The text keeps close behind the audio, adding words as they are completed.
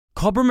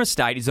Cobram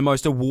Estate is the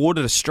most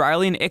awarded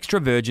Australian extra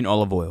virgin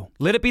olive oil.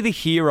 Let it be the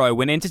hero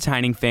when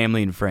entertaining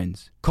family and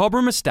friends.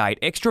 Cobram Estate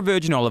extra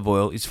virgin olive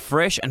oil is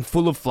fresh and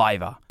full of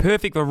flavour.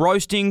 Perfect for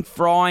roasting,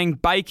 frying,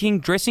 baking,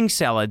 dressing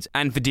salads,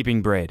 and for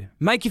dipping bread.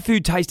 Make your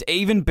food taste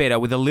even better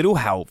with a little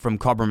help from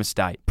Cobram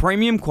Estate.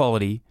 Premium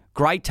quality,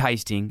 great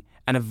tasting,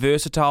 and a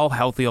versatile,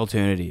 healthy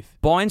alternative.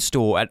 Buy and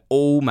store at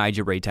all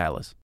major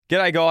retailers.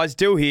 G'day guys,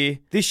 Dill here.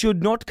 This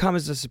should not come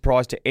as a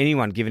surprise to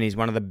anyone given he's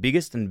one of the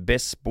biggest and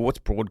best sports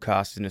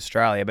broadcasters in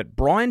Australia, but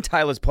Brian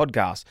Taylor's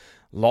podcast,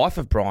 Life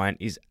of Brian,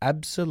 is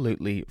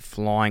absolutely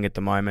flying at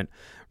the moment.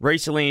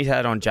 Recently he's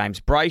had on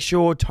James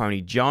Brayshaw, Tony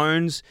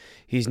Jones,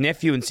 his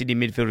nephew and Sydney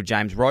midfielder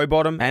James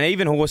Rowbottom, and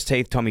even horse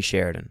teeth Tommy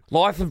Sheridan.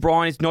 Life of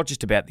Brian is not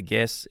just about the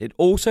guests, it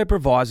also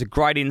provides a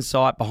great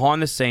insight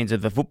behind the scenes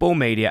of the football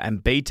media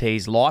and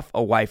BT's life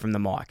away from the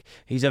mic.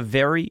 He's a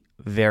very,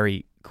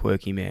 very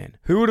quirky man.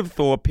 Who would have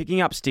thought picking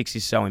up sticks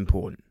is so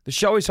important? The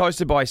show is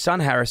hosted by his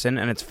son Harrison,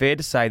 and it's fair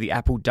to say the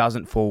apple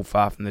doesn't fall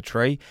far from the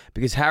tree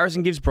because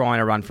Harrison gives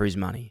Brian a run for his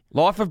money.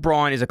 Life of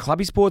Brian is a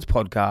clubby sports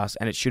podcast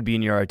and it should be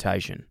in your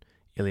rotation.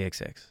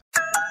 IllyXX.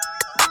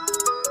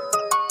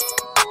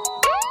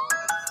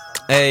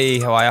 Hey,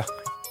 how are you?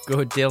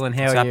 Good, Dylan.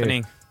 How What's are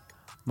happening? you?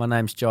 My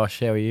name's Josh.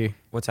 How are you?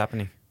 What's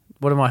happening?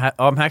 What am I?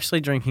 I'm actually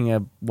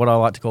drinking what I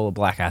like to call a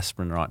black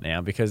aspirin right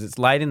now because it's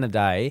late in the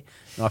day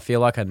and I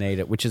feel like I need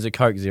it, which is a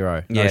Coke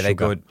Zero. No Yeah, they're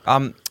sugar.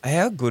 good.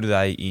 How good are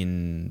they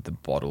in the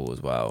bottle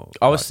as well?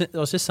 I was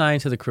just saying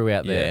to the crew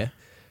out there.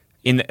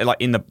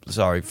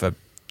 Sorry for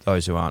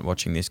those who aren't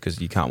watching this because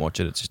you can't watch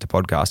it. It's just a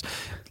podcast.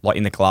 Like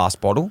in the glass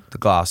bottle,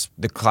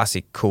 the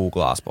classic cool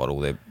glass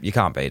bottle. You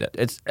can't beat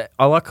it.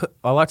 I like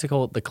to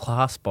call it the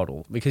class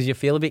bottle because you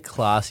feel a bit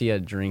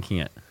classier drinking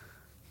it.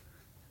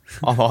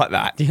 I like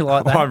that. Do you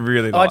like that? I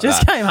really like that. I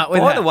just came up with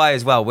By that. the way,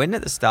 as well, when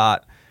at the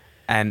start,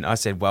 and I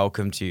said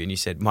welcome to you, and you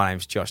said my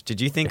name's Josh.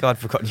 Did you think I'd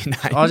forgotten your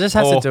name? I just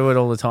have to do it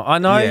all the time. I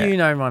know Yeah. you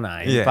know my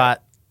name, Yeah.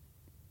 but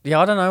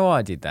I don't know why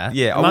I did that.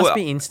 Yeah, it must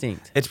be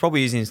instinct. It's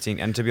probably his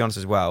instinct, and to be honest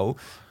as well,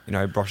 you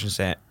know, Josh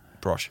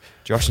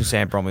and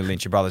Sam Bromley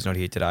Lynch, your brother's not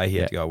here today. He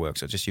had to go work,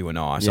 so it's just you and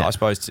I. So I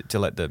suppose to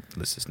let the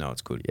listeners know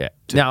it's good. Yeah.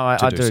 to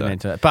I do do so.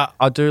 need to. But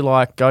I do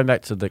like going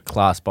back to the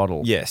glass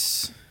bottle.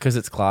 Yes. Because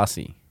it's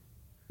classy.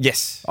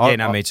 Yes.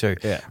 Me too.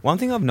 Yeah. One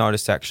thing I've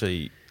noticed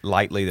actually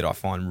lately that I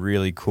find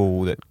really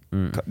cool that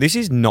this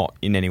is not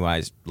in any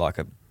ways like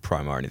a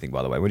promo or anything,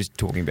 by the way. We're just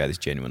talking about this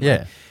genuinely.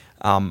 Yeah.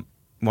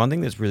 One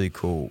thing that's really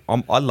cool,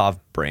 I love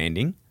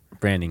branding.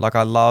 Branding.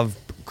 I love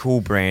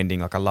cool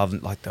branding. I love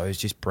those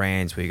just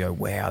brands where you go,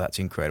 wow, that's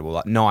incredible.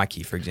 Like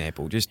Nike, for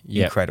example, just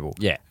incredible.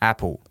 Yeah.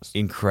 Apple,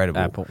 incredible.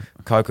 Apple.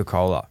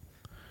 Coca-Cola,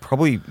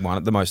 probably one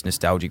of the most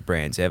nostalgic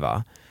brands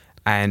ever.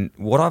 And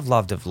what I've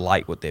loved of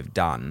late, what they've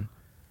done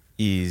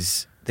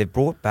is they've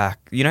brought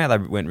back, you know how they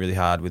went really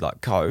hard with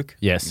like Coke?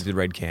 Yes. The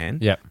red can.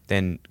 Yep.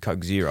 Then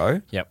Coke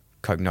Zero. Yep.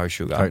 Coke no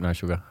sugar. Coke no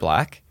sugar.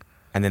 Black.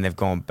 And then they've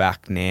gone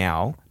back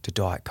now to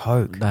Diet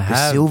Coke. They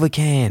have. Silver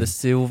can. The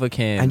silver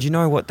can. And you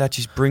know what? That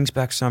just brings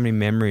back so many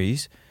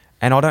memories.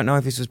 And I don't know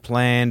if this was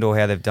planned or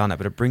how they've done it,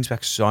 but it brings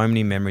back so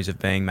many memories of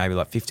being maybe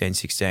like 15,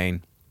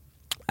 16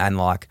 and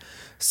like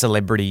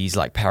celebrities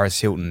like Paris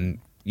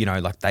Hilton, you know,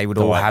 like they would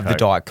all Diet have the Coke.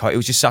 Diet Coke. It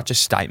was just such a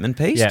statement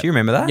piece. Yeah. Do you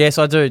remember that? Yes,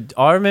 I do.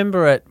 I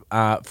remember it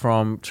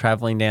from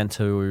travelling down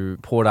to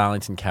Port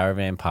Arlington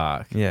Caravan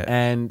Park. Yeah.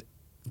 And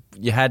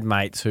you had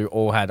mates who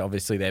all had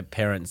obviously their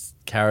parents'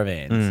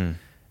 caravans.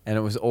 And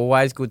it was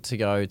always good to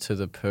go to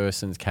the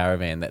person's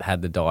caravan that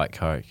had the Diet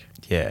Coke.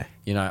 Yeah.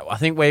 You know, I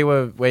think we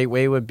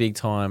were big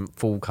time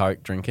full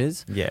Coke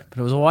drinkers. Yeah. But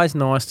it was always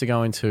nice to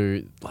go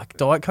into like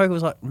Diet Coke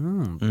was like,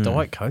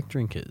 Diet Coke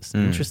drinkers.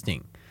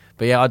 Interesting.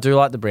 But yeah, I do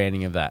like the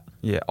branding of that.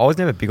 Yeah. I was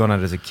never big on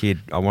it as a kid.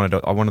 I wanted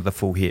the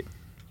full hit.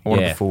 I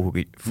wanted the full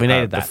hit. We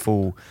needed the that.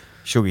 full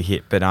sugar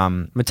hit. But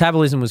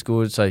Metabolism was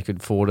good, so you could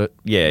afford it.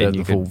 yeah,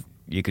 and The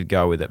you could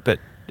go with it. But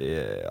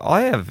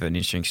I have an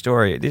interesting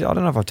story. I don't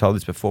know if I've told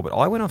this before, but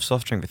I went off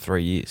soft drink for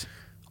 3 years.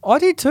 I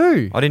did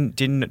too. I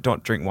did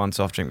not drink one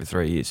soft drink for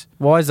 3 years.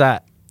 Why is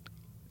that?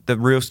 The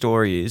real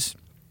story is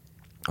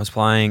I was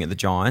playing at the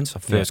Giants. I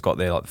first got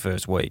there like the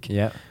first week.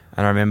 Yeah.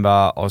 And I remember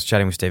I was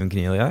chatting with Stephen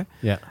Canelio,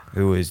 Yeah.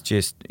 who was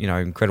just, you know,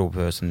 incredible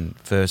person,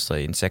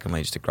 firstly, and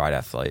secondly, just a great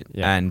athlete.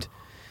 Yeah. And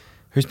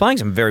who's playing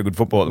some very good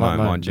football at the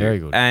moment, mind you. very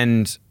good.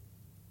 And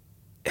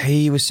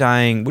he was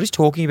saying, we're just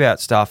talking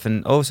about stuff,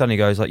 and all of a sudden he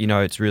goes, like, you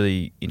know, it's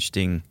really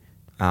interesting.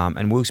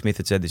 And Will Smith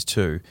had said this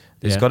too.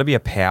 There's got to be a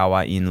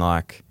power in,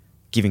 like,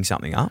 giving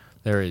something up.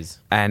 There is.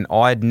 And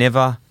I'd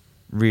never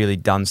really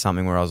done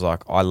something where I was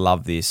like, I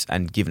love this,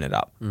 and given it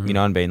up, you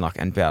know, and being like,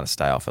 and be able to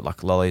stay off it.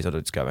 Like lollies, I'd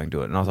just go back and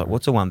do it. And I was like,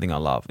 what's the one thing I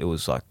love? It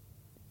was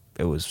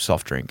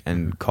soft drink.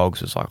 And Cogs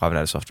was like, I haven't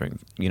had a soft drink,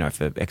 you know,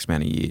 for X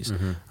amount of years.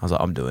 I was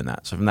like, I'm doing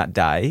that. So from that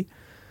day,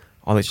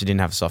 I literally didn't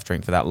have a soft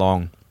drink for that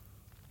long.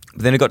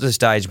 But then it got to the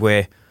stage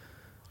where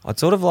I'd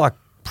sort of like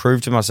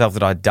proved to myself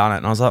that I'd done it.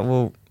 And I was like,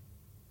 well,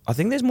 I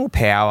think there's more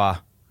power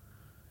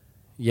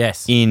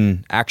Yes.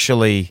 in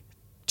actually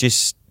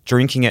just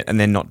drinking it and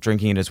then not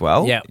drinking it as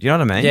well. Yeah. You know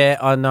what I mean? Yeah,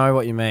 I know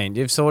what you mean.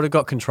 You've sort of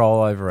got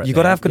control over it. You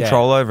got to then. have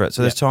control Yeah. over it.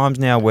 So there's times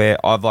now where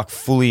I've like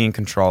fully in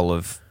control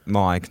of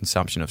my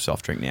consumption of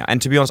soft drink now. And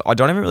to be honest, I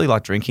don't even really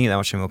like drinking it that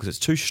much anymore because it's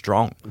too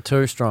strong.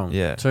 Too strong.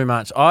 Yeah. Too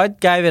much. I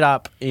gave it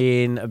up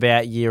in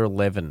about year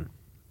 11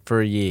 for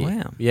a year.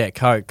 Wow. Yeah,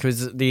 Coke.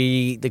 Because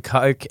the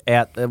Coke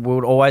we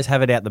would always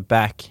have it out the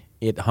back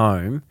at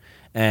home,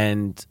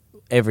 and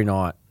every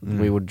night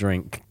we would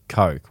drink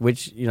Coke,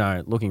 which, you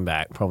know, looking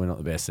back, probably not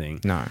the best thing.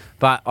 No.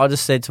 But I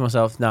just said to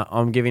myself, no,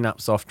 I'm giving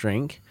up soft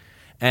drink.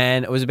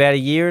 And it was about a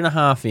year and a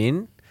half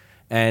in,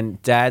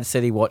 and Dad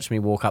said he watched me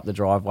walk up the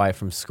driveway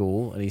from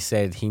school, and he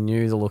said he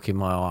knew the look in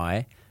my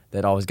eye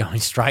that I was going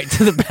straight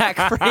to the back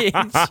fridge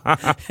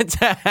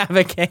to have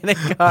a can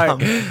of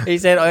Coke. He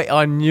said,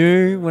 I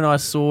knew when I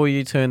saw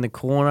you turn the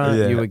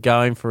corner, you were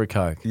going for a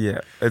Coke. Yeah,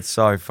 it's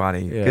so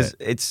funny because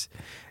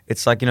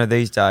it's like, you know,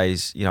 these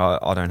days, you know,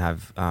 I don't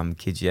have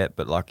kids yet,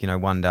 but like, you know,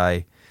 one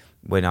day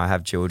when I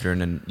have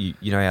children, and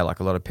you know how like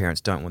a lot of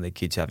parents don't want their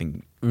kids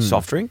having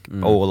soft drink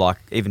or like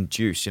even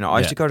juice. You know, I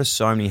used to go to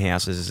so many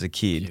houses as a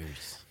kid,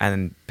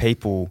 and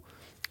people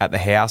at the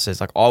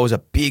houses, like I was a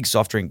big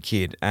soft drink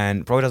kid,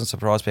 and probably doesn't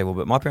surprise people,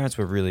 but my parents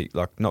were really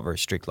like not very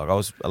strict. Like I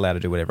was allowed to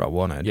do whatever I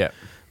wanted. Yeah.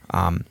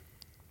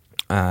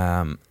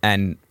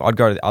 And I'd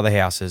go to the other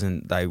houses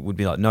and they would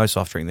be like, no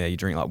soft drink there. You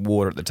drink like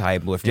water at the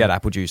table. If you had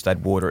apple juice,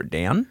 they'd water it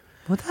down.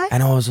 Would they?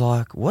 And I was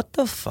like, what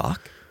the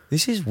fuck?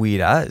 This is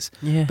weird as.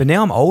 Yeah. But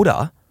now I'm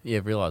older Yeah,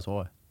 realise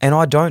why. and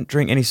I don't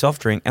drink any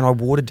soft drink and I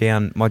water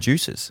down my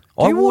juices.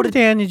 Do you water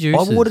down your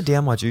juices? I water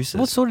down my juices.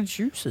 What sort of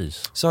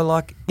juices? So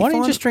like, Why if don't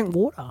you I'm- just drink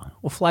water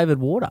or flavoured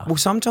water? Well,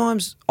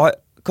 sometimes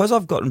because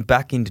I've gotten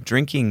back into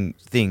drinking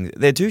things,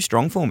 they're too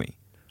strong for me.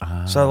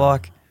 So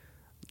like,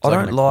 I like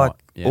don't an like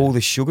yeah. all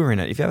the sugar in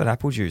it. If you have an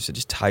apple juice, it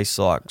just tastes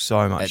like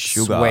so much It's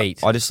sugar.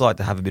 sweet. I just like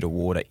to have a bit of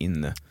water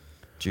in the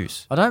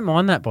juice. I don't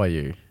mind that by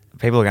you.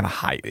 People are going to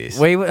hate this.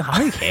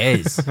 Who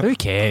cares? Who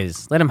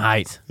cares? Let them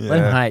hate. Let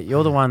them Yeah. hate.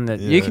 You're the one that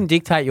you Yeah. can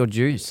dictate your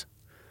juice.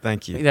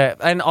 Thank you. Yeah,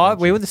 and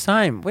we were the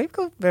same. We've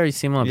got very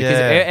similar because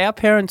Yeah. our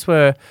parents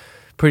were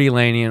pretty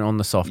lenient on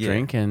the soft Yeah.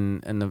 drink,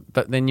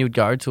 but then you'd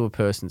go to a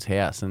person's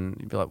house and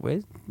you'd be like,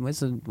 where's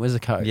the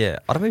Coke? Yeah,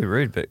 I don't mean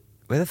rude, but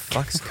where the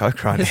fuck's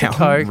Coke right Where's the now?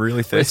 Coke? I'm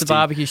really thirsty. Where's the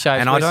barbecue shakes?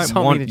 And I Where's the don't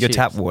salt want and your chips?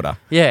 tap water.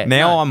 Yeah,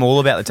 Now no. I'm all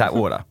about the tap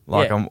water.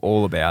 Like Yeah. I'm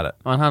all about it.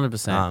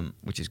 100%.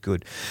 Which is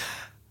good.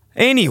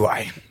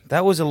 Anyway,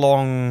 that was a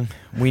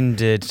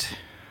long-winded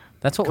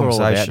That's what we're all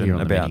about conversation here on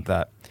the about Mini.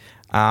 that.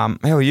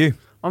 How are you?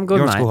 I'm good,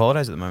 You're on mate. school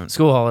holidays at the moment.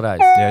 School holidays.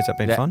 Yeah, has that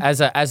been fun?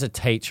 As a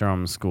teacher,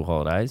 I'm on school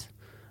holidays.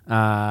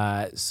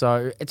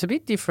 So it's a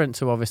bit different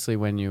to obviously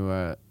when you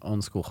were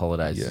on school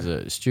holidays as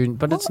a student,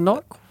 but it's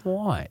not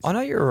quite. I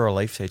know you're a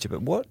relief teacher,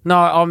 but what? No,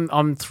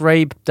 I'm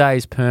 3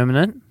 days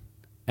permanent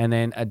and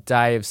then a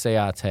day of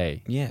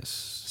CRT. Yes.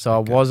 So I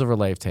was a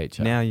relief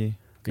teacher. Now you.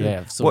 Good. Yeah.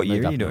 I've sort What of year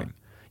moved are up you now. doing?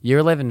 Year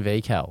 11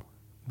 VCAL.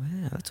 Wow,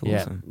 that's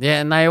Yeah. awesome.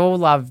 Yeah, and they all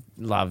love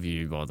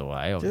you, by the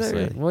way, Do they obviously.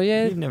 really? Well,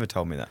 yeah. You've never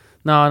told me that.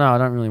 No, I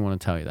don't really want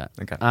to tell you that.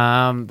 Okay.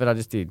 But I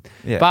just did.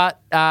 Yeah.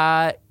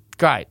 But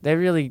great.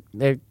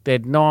 They're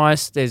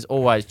nice. There's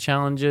always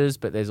challenges,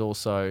 but there's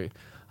also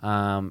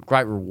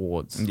great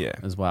rewards Yeah.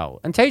 as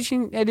well. And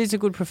teaching, it is a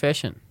good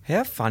profession.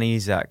 How funny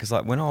is that? Because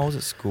like when I was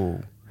at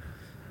school,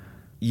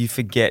 you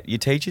forget your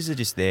teachers are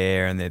just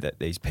there and they're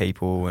these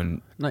people,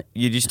 and No.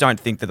 you just don't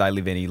think that they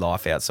live any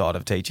life outside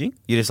of teaching.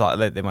 You're just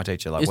like, they're my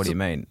teacher. Like, It's what do you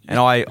the- mean? And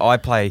I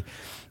play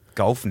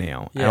golf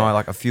now, and Yeah. I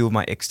like a few of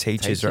my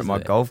ex-teachers are at Teachers my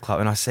there. golf club,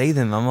 and I see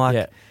them. I'm like,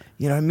 Yeah.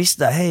 you know,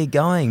 Mister, how you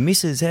going?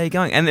 Mrs., how you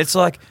going? And it's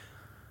like,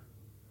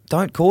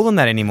 don't call them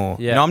that anymore.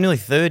 Yeah. You know, I'm nearly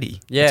 30.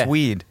 Yeah. It's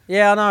weird.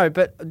 Yeah, I know.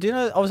 But do you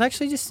know, I was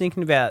actually just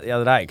thinking about it the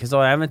other day because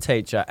I am a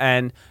teacher,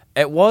 and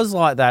it was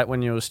like that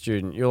when you were a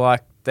student. You're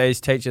like,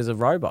 these teachers are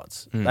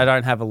robots. They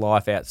don't have a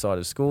life outside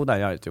of school. They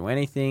don't do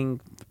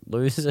anything.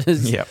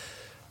 Losers. Yep.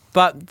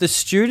 But the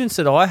students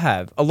that I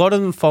have, a lot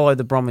of them follow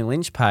the Bromley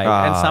Lynch page,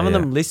 and some of yeah.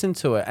 them listen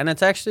to it. And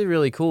it's actually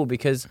really cool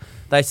because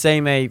they see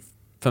me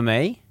for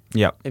me,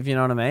 Yep. if you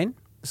know what I mean.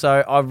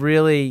 So I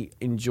really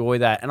enjoy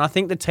that. And I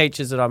think the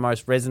teachers that I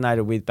most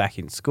resonated with back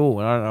in school,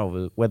 and I don't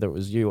know whether it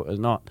was you or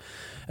not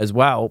as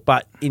well,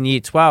 but in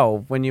year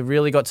 12, when you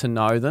really got to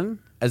know them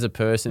as a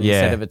person Yeah.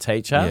 instead of a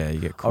teacher, Yeah, you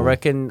get cool. I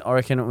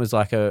reckon it was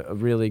like a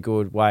really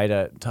good way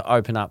to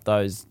open up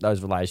those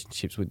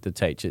relationships with the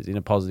teachers in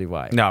a positive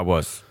way. No, it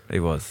was. It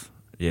was.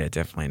 Yeah,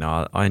 definitely.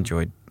 No, I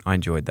enjoyed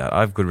that. I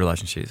have good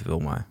relationships with all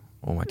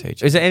my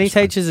teachers. Is there any It's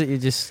fun. teachers that you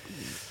just...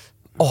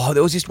 Oh,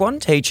 there was this one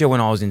teacher when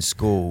I was in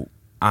school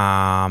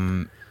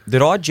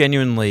that I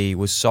genuinely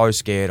was so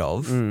scared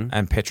of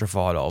and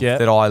petrified of Yeah.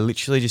 that I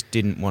literally just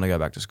didn't want to go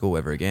back to school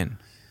ever again.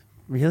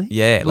 Really?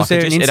 Yeah, Was like there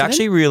it, an just, it incident?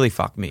 actually really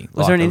fucked me. Was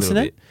like, there an a little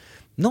incident? bit.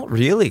 Not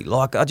really.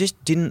 Like I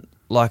just didn't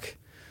like.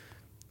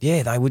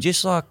 Yeah, they were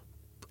just like.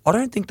 I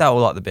don't think they were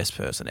like the best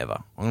person ever.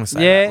 I'm gonna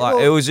say Yeah, that. Like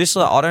well- it was just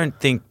like I don't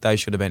think they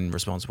should have been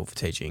responsible for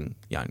teaching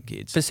young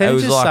kids.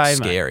 Percentages it was like say,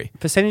 scary. Mate,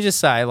 percentages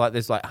say like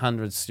there's like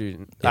 100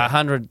 students, Yeah.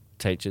 100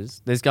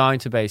 teachers. There's going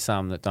to be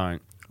some that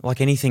don't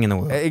like anything in the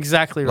world.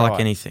 Exactly right. Like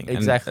anything.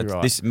 Exactly and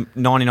right. This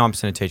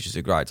 99% of teachers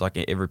are great. It's like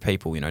every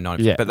people, 90%.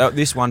 Yeah. But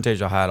this one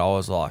teacher I had, I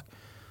was like,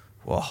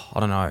 well, I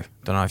don't know.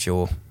 Don't know if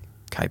you're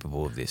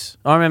capable of this.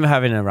 I remember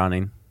having a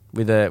run-in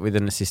with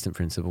an assistant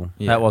principal.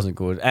 Yeah. That wasn't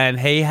good. And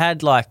he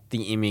had like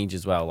the image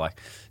as well, like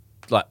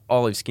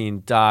olive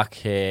skin, dark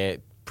hair,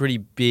 pretty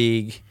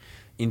big,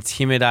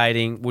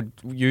 intimidating, would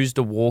use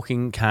the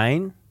walking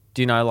cane.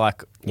 Do you know,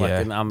 like Yeah,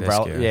 an they're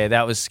umbrella? scary. Yeah,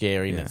 that was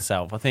scary in Yeah.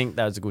 itself. I think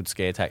that was a good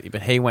scare tactic.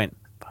 But he went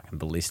fucking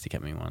ballistic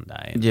at me one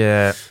day. And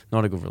Yeah.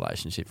 not a good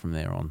relationship from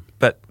there on.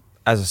 But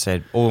as I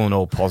said, all in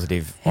all,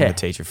 positive on Yeah. the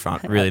teacher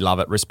front. Really love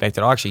it. Respect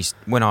it. I actually,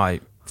 when I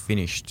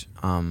finished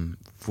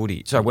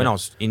footy, so when I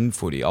was in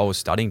footy, I was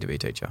studying to be a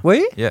teacher. Were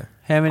you? Yeah.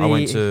 How many I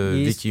went to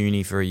years? Vic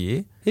Uni for a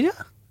year, Yeah.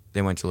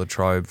 then went to La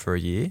Trobe for a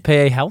year.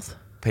 PE Health?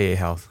 PE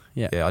Health.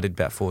 Yeah. Yeah, I did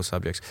about 4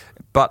 subjects.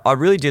 But I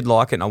really did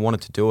like it and I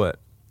wanted to do it.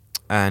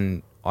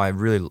 And I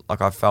really,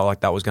 I felt like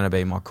that was going to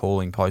be my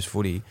calling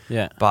post-footy.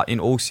 Yeah. But in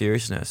all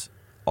seriousness,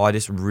 I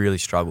just really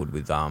struggled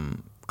with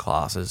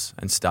classes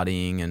and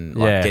studying and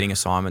Yeah. getting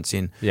assignments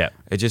in. Yeah.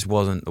 It just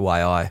wasn't the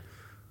way I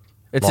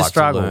It's liked a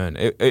struggle. to learn.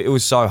 It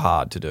was so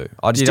hard to do.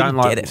 I just You didn't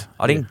don't like- get it.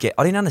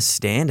 I didn't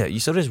understand it. You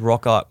sort of just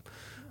rock up.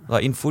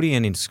 Like in footy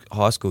and in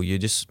high school, you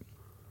just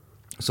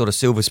sort of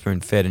silver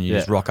spoon fed and you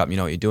just Yeah. rock up and you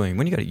know what you're doing.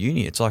 When you go to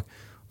uni, it's like,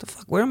 what the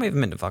fuck, where am I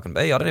even meant to fucking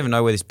be? I don't even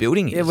know where this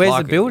building is. Yeah, where's the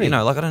Like, building?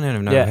 I don't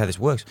even know Yeah. how this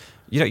works.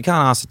 You can't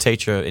ask the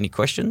teacher any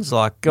questions.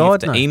 Like, God, you have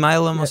to no.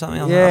 email them or something.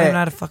 I was like, I don't even know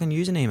how to fucking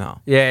use an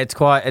email. Yeah, it's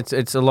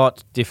a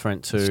lot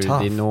different to It's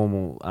tough. the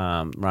normal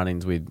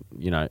run-ins with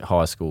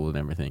high school and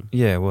everything.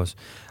 Yeah, it was.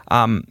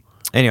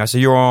 Anyway, so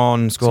you're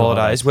on school School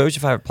holidays. holidays. Where was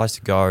your favourite place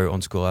to go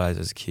on school holidays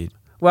as a kid?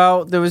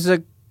 Well, there was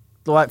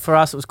for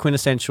us, it was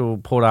quintessential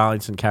Port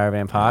Arlington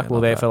Caravan Park. Yeah, we were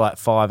love there that. for like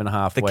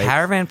 5.5 The weeks.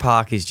 caravan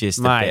park is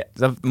just Mate,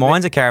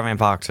 mine's a caravan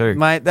park too.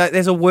 Mate,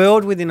 there's a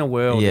world within a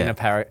world Yeah.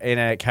 in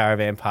a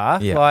caravan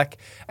park. Yeah.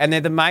 And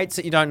they're the mates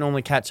that you don't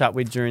normally catch up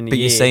with during the But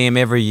year. you see them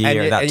every year And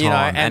at you- that and, you know,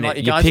 time, and, and like,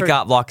 you you're going pick through-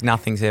 up like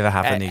nothing's ever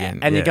happened again.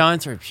 And Yeah. you're going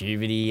through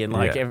puberty, and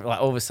like, Yeah.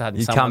 like all of a sudden,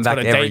 You come someone's back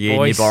got a every deep year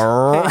and you voice.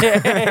 go,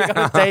 Yeah,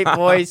 got a deep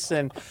voice,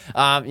 and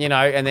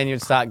and then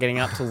you'd start getting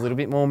up to a little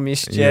bit more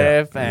mischief,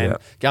 Yeah, and yeah.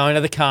 going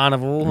to the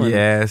carnival, and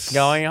Yes.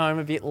 going home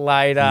a bit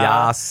later.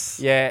 Yes.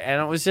 Yeah,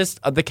 and it was just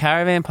the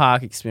caravan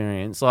park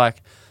experience.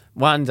 Like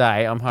one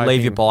day, I'm hoping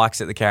Leave your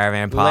bikes at the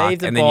caravan park, Leave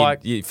the and then bike-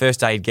 you first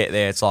day you'd get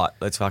there, it's like,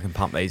 let's fucking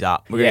pump these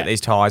up. We're Yeah. gonna get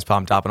these tyres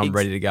pumped up, and I'm Ex-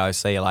 ready to go.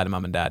 See you later,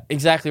 mum and dad.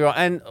 Exactly right.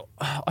 And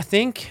I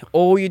think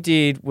all you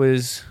did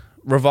was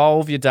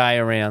revolve your day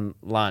around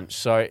lunch.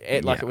 So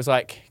it was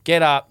like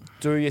get up,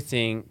 do your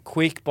thing,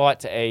 quick bite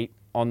to eat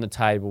on the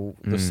table,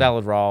 the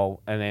salad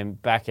roll, and then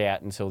back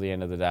out until the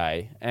end of the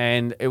day.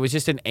 And it was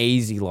just an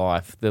easy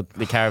life, the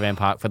caravan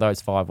park for those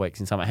 5 weeks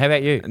in summer. How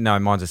about you? No,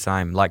 mine's the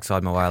same.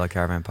 Lakeside Moala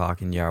Caravan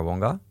Park in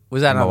Yarrawonga.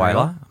 Was that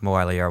Moala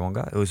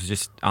Yarrawonga? It was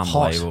just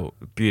unbelievable,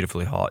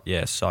 beautifully hot.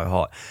 Yeah, so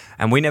hot.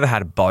 And we never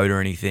had a boat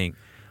or anything.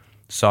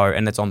 So,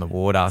 and it's on the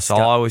water. So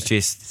I was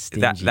just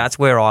Stingy. that's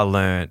where I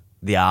learnt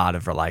the art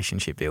of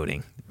relationship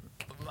building.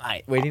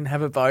 Mate, we didn't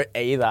have a boat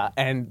either.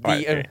 And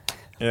the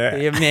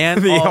The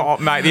amount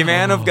mate, the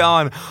amount of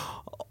going,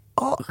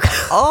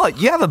 oh,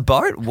 you have a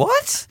boat?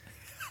 What?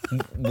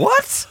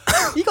 What?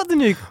 you got the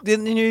new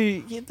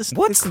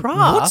What's the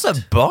craft. what's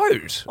a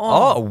boat?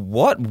 Oh. Oh,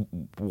 what?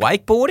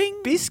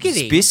 Wakeboarding?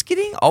 Biscuiting.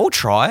 Biscuiting? I'll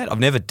try it. I've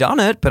never done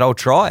it, but I'll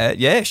try it.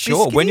 Yeah,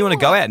 sure. When you want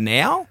to go out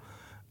now?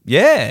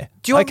 Yeah.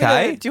 Do you want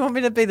okay. me to, do you want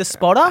me to be the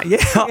spotter?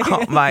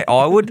 Yeah, mate,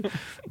 I would.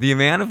 The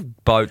amount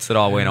of boats that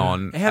I went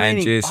on How and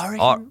many? just,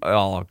 I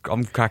reckon-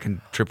 I'm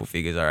cracking triple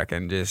figures, I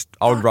reckon. Just,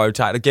 I would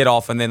rotate, get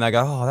off, and then they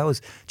go, oh, that was,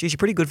 geez, you're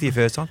pretty good for your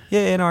first time.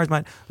 Yeah, no worries,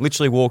 mate.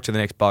 Literally walk to the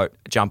next boat,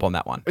 jump on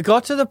that one. It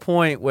got to the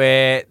point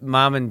where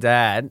mum and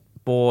dad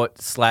bought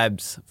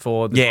slabs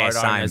for the Yeah,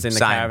 boat owners same, in the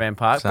same, caravan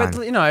park. same.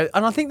 But, and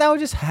I think they were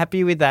just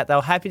happy with that. They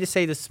were happy to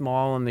see the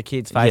smile on the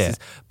kids' faces.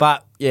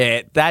 But,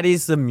 yeah, that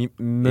is the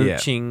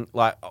mooching.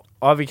 Like,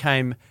 I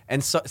became,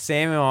 and so,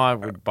 Sam and I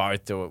would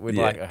both do it. We'd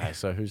Yeah. like, okay,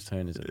 so whose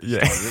turn is it? Yeah.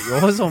 Is it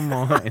yours or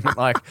mine?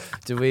 Like, how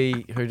do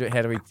we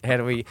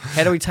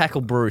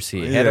tackle Bruce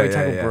here? How do we Yeah,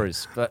 tackle yeah.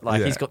 Bruce? But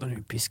like, Yeah. he's got the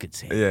new biscuits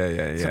here.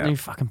 Yeah, He's got new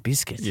fucking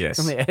biscuits.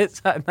 Yes. Yeah,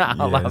 so, I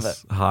love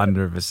it.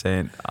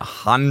 100%.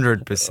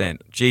 100%.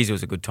 Jeez, it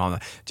was a good time.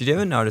 Did you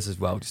ever notice as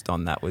well, just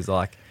on that, was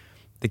like,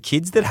 the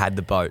kids that had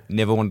the boat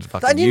never wanted to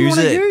fucking They didn't use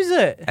want to it. use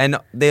it. And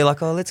they're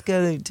like, oh, let's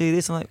go do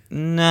this. I'm like,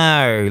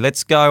 no,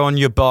 let's go on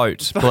your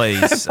boat,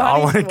 please. I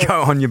want to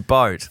go on your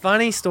boat.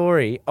 Funny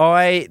story.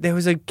 There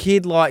was a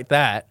kid like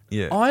that.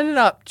 Yeah. I ended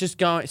up just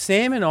going.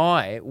 Sam and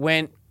I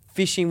went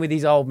fishing with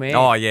his old man.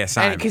 Oh, yeah,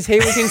 same. Because he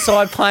was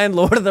inside playing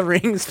Lord of the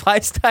Rings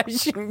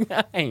PlayStation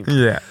game.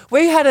 Yeah.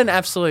 We had an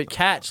absolute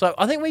catch. Like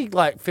I think we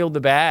filled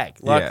the bag,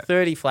 Yeah.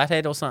 30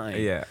 flathead or something.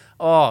 Yeah.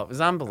 Oh, it was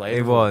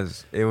unbelievable.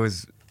 It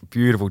was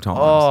beautiful times.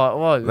 Oh, it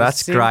was. It was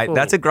That's great. simple.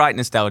 That's a great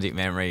nostalgic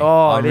memory.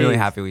 Oh, I'm it really is.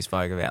 happy we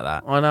spoke about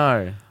that. I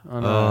know.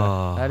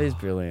 Oh, That is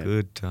brilliant.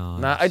 Good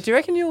times. No, do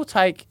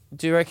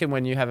you reckon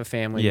when you have a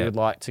family, Yeah. you would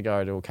like to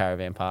go to a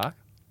caravan park?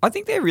 I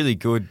think they're really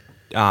good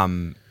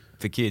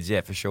for kids,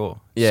 yeah, for sure.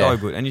 Yeah. So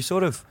good. And you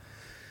sort of,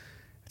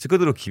 it's a good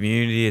little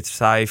community. It's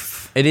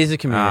safe. It is a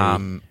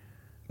community.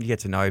 You get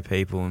to know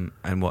people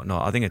and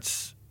whatnot. I think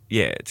it's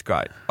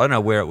great. I don't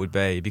know where it would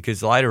be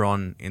because later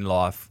on in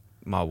life,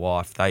 my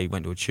wife, they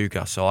went to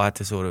Echuca, so I had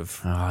to sort of,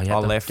 I had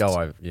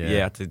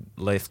to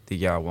left the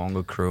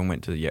Yarrawonga crew and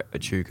went to the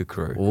Echuca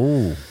crew.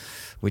 Ooh.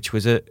 Which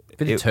was a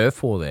bit of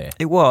turf war there.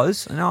 It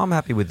was, and I'm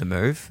happy with the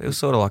move. It was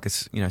sort of like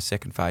a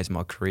second phase of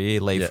my career,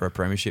 leave for a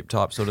premiership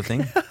type sort of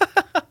thing.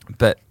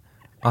 But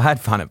I had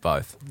fun at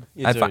both.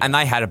 And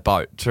they had a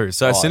boat too.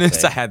 So as soon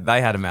as they had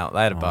them out,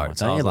 they had a boat.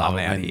 So I was like, I'm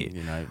out here.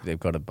 You know, they've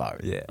got a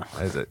boat. Yeah.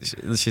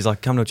 She's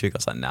like, come to Echuca. I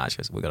was like, nah. She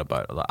goes, we got a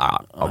boat. I was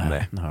like, I'm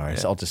there. No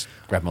worries. I'll just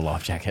grab my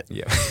life jacket.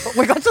 Yeah.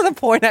 We got to the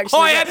point actually.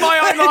 I had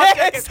my own life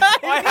jacket.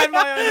 I had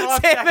my own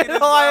life jacket as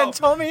well. And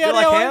Tommy had You're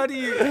like, how do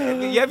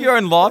you have your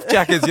own life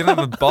jackets? You don't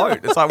have a boat.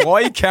 It's like, why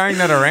are you carrying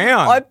that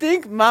around? I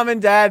think Mum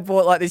and Dad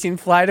bought like this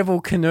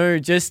inflatable canoe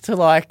just to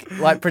like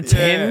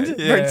pretend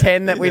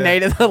that we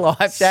needed the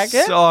life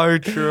jacket. So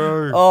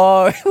true.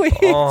 Oh, we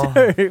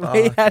do.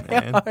 We had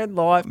our own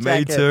life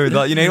jacket. Me too.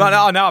 Like, you need one?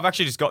 Oh, no, I've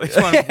actually just got this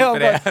one.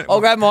 I'll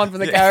grab mine from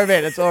the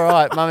caravan. It's all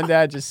right. Mum and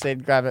Dad just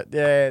said grab it.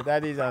 Yeah,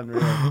 that is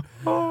unreal.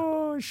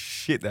 Oh,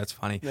 shit. That's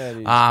funny. That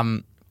is.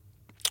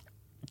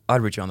 I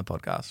had Richo on the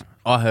podcast.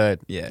 I heard.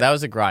 Yeah. That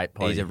was a great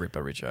podcast. He's a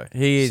ripper, Richo.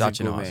 He is such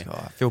a nice man.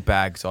 guy. I feel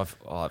bad because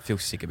I feel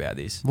sick about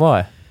this.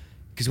 Why?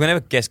 Because whenever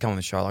guests come on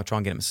the show, I try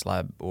and get him a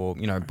slab or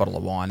a bottle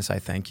of wine to say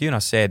thank you. And I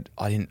said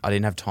I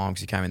didn't have time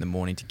because he came in the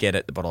morning to get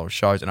it, the bottle of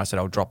shows, and I said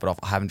I'll drop it off.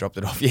 I haven't dropped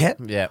it off yet.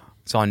 Yeah.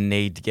 So I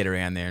need to get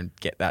around there and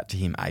get that to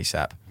him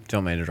ASAP. Do you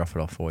want me to drop it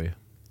off for you?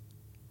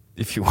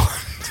 If you want.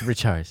 To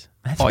Richo's.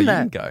 Oh, you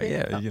can go.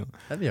 Yeah.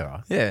 That'd be all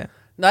right. Yeah.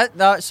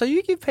 No. So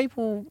you give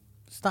people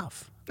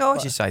stuff. No, I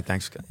just say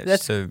thanks.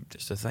 Just to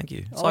thank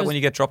you. It's like when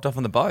you get dropped off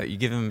on the boat, you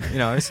give them,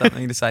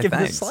 something to say Give 'em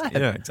a thanks. slab.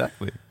 Yeah,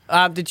 exactly.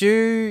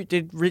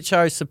 Did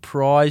Richo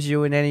surprise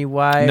you in any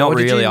way? Not or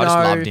did really. you I just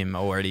know- loved him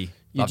already.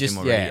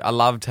 Yeah. I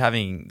loved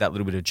having that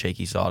little bit of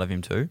cheeky side of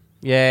him too.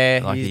 Yeah,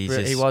 Like he was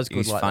good. He was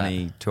like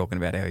funny that. talking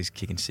about how he's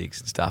kicking six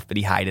and stuff, but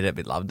he hated it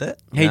but loved it.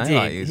 He did.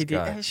 Like, was he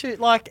did. great. Shoot,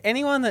 like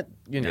anyone that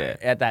Yeah.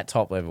 at that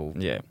top level.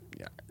 Yeah.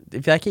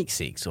 If they kick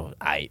 6 or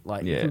 8,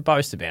 like you Yeah. can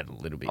boast about it a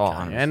little bit, Oh,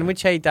 can't you? 100%. And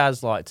which he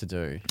does like to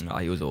do. No,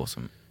 he was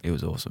awesome.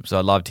 So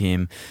I loved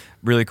him.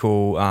 Really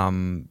cool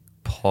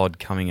pod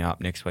coming up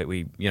next week.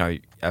 We,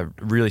 a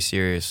really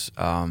serious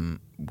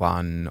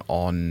one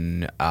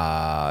on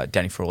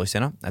Danny Frawley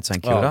Centre at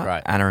St Kilda. Oh,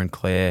 great. Anna and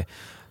Claire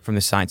from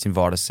the Saints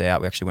invited us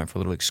out. We actually went for a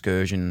little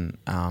excursion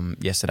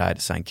yesterday to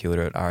St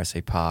Kilda at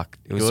RSC Park.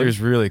 It was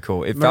really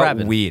cool. It felt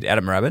Moorabbin. weird. Out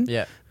at Moorabbin.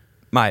 Yeah.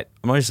 Mate,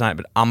 I'm not just saying it,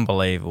 but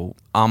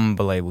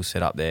unbelievable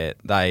setup there.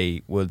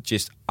 They were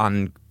just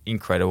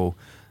incredible.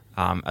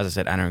 As I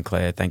said, Anna and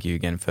Claire, thank you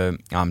again for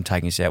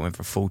taking us out. Went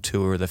for a full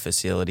tour of the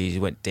facilities.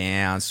 Went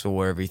down,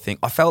 saw everything.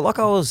 I felt like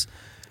I was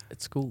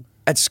At school.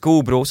 at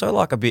school, but also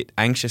like a bit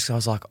anxious. I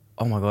was like,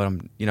 oh my God,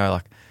 I'm,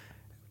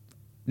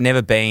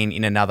 never been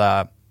in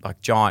another, like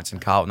Giants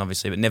and Carlton,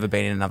 obviously, but never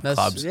been in another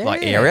club's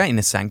area in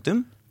the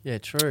Sanctum, Yeah,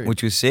 true.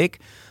 which was sick.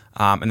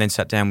 And then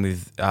sat down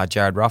with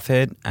Jared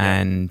Roughhead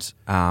and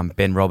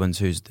Ben Robbins,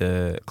 who's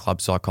the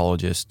club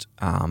psychologist,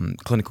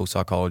 clinical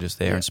psychologist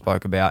there, and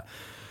spoke about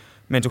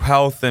mental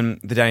health and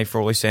the Danny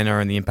Frawley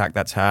Centre and the impact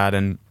that's had.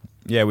 And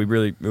yeah, it was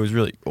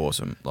really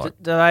awesome. Like,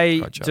 do they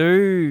great chat.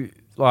 do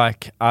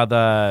like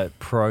other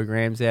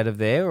programs out of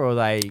there, or are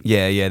they?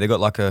 Yeah, they got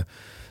like a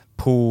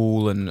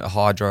pool and a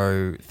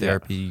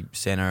hydrotherapy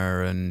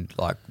centre and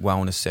like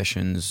wellness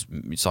sessions,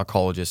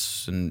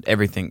 psychologists and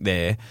everything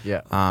there.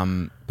 Yeah.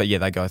 But yeah,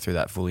 they go through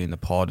that fully in the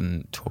pod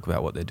and talk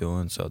about what they're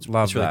doing. So it's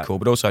Love really that. cool.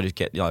 But also just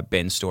get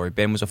Ben's story.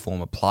 Ben was a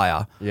former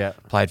player. Yeah.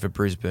 Played for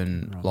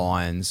Brisbane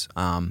Lions,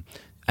 and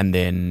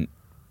then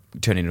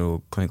turned into a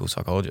clinical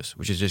psychologist,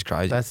 which is just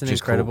crazy. That's an which is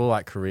incredible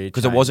like career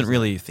because it change, wasn't isn't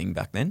really a thing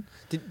back then.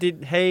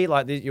 Did he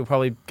like? You'll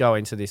probably go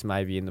into this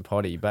maybe in the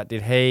potty, but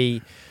did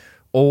he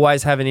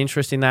always have an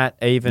interest in that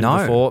even No,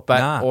 before? But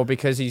nah. or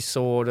because he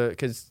saw it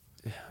because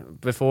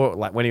before,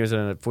 like when he was in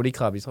a footy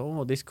club, he's like,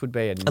 oh, this could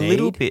be a need. A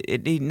little bit.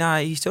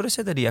 He sort of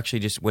said that he actually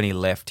just when he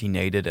left, he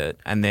needed it,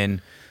 and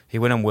then he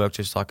went and worked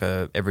just like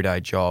a everyday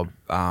job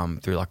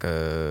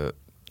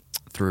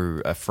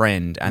through a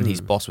friend, and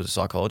his boss was a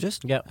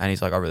psychologist. Yep. And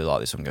he's like, I really like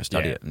this. I'm going to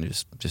study Yeah. it, and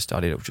just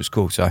studied it, which was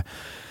cool. So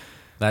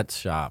That's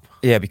sharp.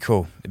 yeah, it'd be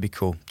cool.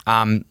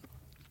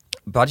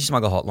 Budgie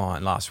Smuggler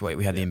Hotline last week,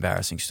 we had the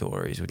embarrassing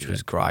stories, which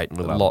was great.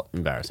 We A love lot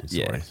embarrassing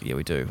stories. Yeah,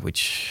 we do,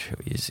 which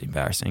is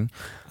embarrassing.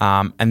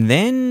 And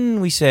then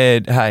we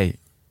said, hey,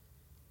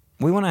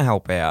 we want to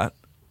help out.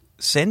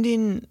 Send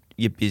in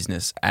your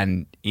business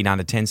and in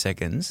under 10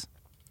 seconds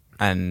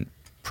and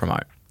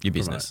promote your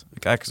business.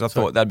 Okay, because I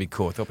thought that'd be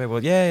cool. I thought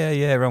people, yeah,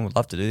 everyone would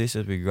love to do this.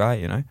 It'd be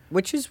great,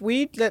 Which is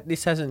weird that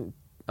this hasn't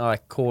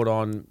caught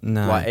on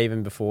No. like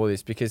even before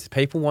this, because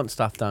people want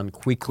stuff done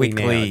quickly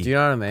now. Do you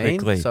know what I mean?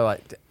 Quickly. So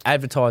like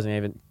advertising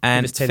even.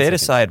 And give us it's 10 fair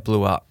seconds. to say it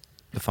blew up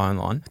the phone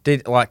line.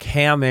 Did like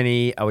how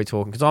many are we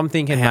talking? Because I'm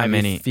thinking How maybe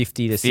many?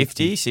 50 to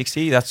 50,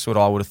 60? That's what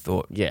I would have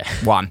thought. Yeah.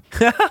 One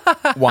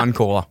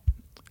caller.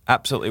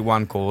 Absolutely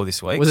one caller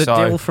this week. Was it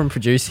so Dill from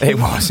producing? It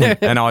wasn't.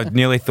 And I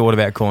nearly thought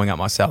about calling up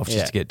myself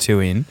just to get 2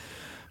 in.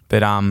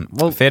 But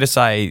fair to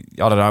say,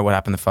 I don't know what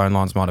happened. The phone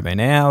lines might have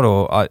been out,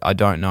 or I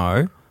don't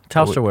know.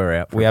 Telstra were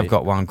out. We have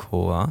got one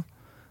caller,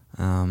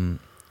 and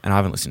I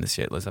haven't listened to this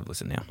yet. Let's have a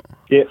listen now.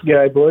 Yeah,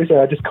 g'day boys.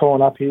 Just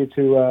calling up here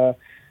to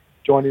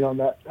join in on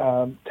that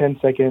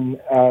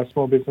 10-second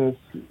small business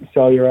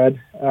sell your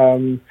ad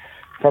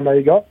promo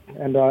you got.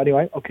 And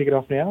anyway, I'll kick it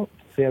off now.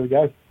 See how we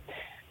go.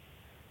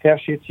 How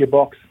shit's your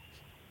box?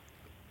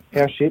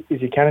 How shit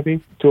is your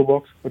canopy,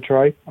 toolbox, or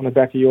tray on the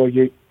back of your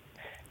ute?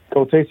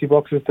 Call TC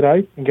Boxes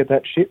today and get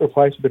that shit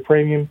replaced with a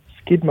premium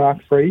skid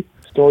mark-free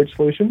storage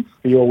solution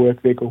for your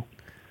work vehicle.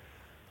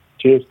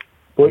 Cheers.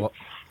 Boy.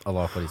 I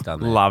like what he's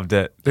done there. Loved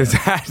it.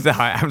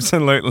 I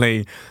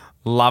absolutely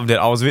loved it.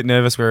 I was a bit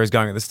nervous where he was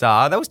going at the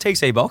start. That was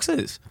TC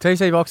Boxes.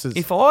 TC Boxes.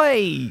 If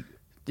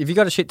you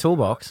got a shit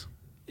toolbox,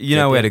 you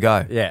know where to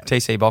go. Yeah.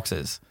 TC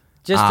Boxes.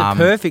 just a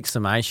perfect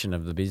summation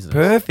of the business.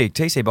 Perfect.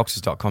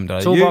 tcboxes.com.au.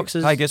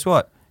 Toolboxes. Hey, guess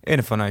what? End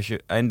of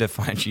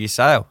financial year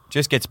sale.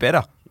 Just gets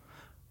better.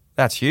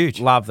 That's huge.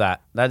 Love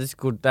that. That is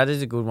good. That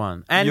is a good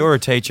one. And you're a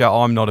teacher.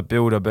 I'm not a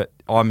builder, but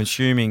I'm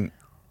assuming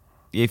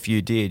if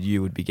you did,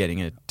 you would be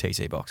getting a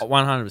TC box.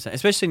 100%.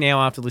 Especially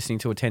now after listening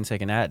to a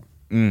 10-second ad.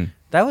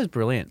 That was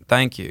brilliant.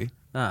 Thank you.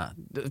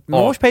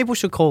 More people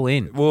should call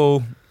in.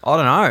 Well, I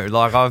don't know.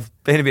 Like, I've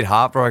been a bit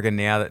heartbroken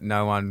now that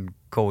no one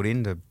called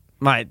in to...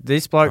 Mate,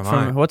 this bloke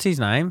from... What's his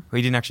name?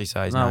 He didn't actually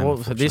say his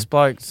name. This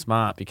bloke's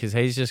smart because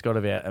he's just got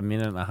about a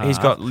minute and a half. He's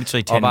got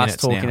literally 10 minutes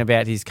of us talking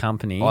about his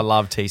company. I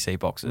love TC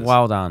boxes.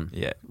 Well done.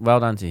 Yeah. Well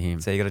done to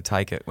him. So you got to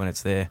take it when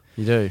it's there.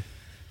 You do.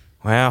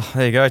 Wow,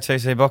 there you go,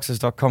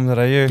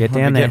 tcboxes.com.au. Get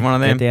down there. Get one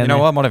of them. You know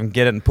what? I might even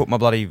get it and put my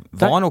bloody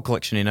vinyl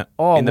collection in it.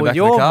 Oh, in the back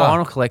your of the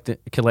car. vinyl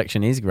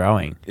collection is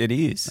growing. It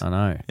is. I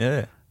know.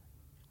 Yeah.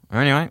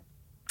 Anyway,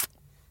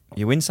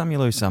 you win some, you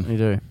lose some. You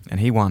do. And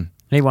he won.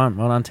 He won.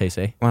 Well done,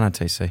 TC. Won on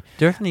TC.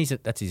 Do you reckon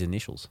that's his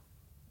initials?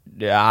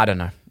 Yeah, I don't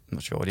know. I'm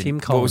not sure. Tim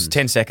Well, it was Collins.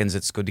 10 seconds.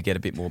 It's good to get a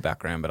bit more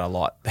background, but I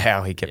like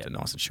how he kept it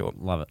nice and short.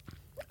 Love it.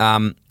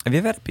 Have you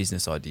ever had a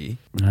business idea?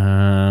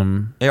 Yeah,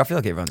 I feel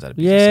like everyone's had a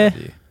business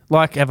idea.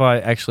 Like, have I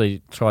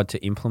actually tried to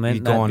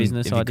implement that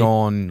business idea? Have you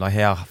gone, like,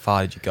 how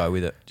far did you go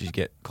with it? Did you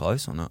get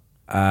close or not?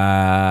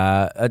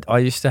 I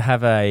used to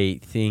have a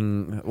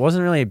thing. It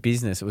wasn't really a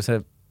business. It was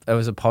a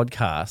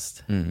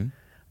podcast.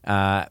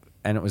 Mm-hmm.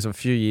 And it was a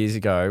few years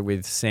ago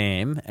with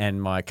Sam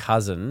and my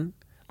cousin,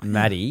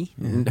 Maddie,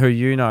 who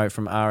you know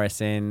from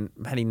RSN,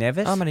 Maddie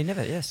Nevis. Oh, Maddie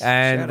Nevis, yes.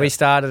 And we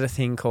started a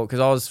thing called,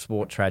 because I was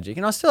Sport Tragic,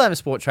 and I still am a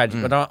Sport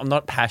Tragic, but I'm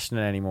not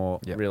passionate anymore,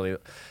 really.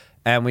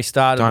 And we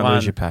started Don't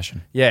lose your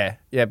passion. Yeah,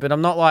 but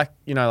I'm not like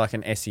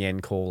an SEN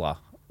caller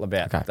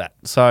about that.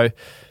 So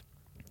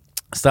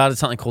started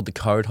something called the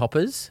Code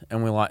Hoppers,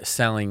 and we're like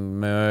selling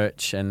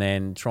merch and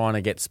then trying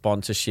to get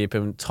sponsorship.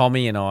 And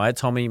Tommy,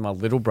 my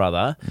little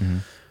brother,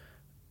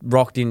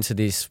 rocked into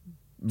this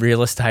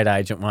real estate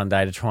agent one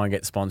day to try and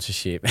get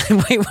sponsorship.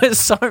 And we were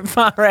so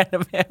far out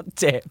of our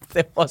depth,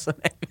 there wasn't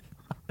any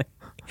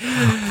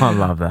money. I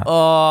love that.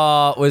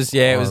 Oh, it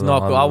was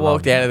not good. I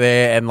walked out of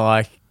there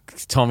and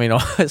Tommy and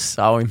I were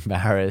so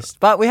embarrassed.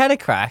 But we had a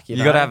crack. You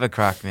got to have a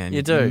crack, man.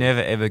 You do. You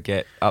never, ever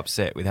get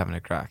upset with having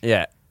a crack.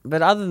 Yeah.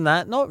 But other than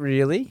that, not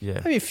really. Yeah.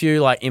 Maybe a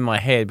few in my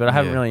head, but I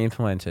haven't really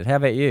implemented. How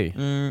about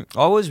you?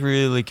 I was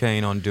really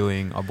keen on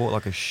I bought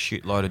a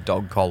shitload of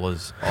dog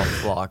collars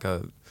off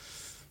a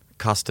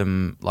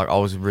custom, I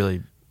was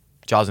really,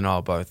 Giles and I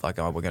were both we're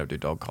going to do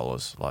dog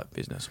collars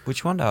business,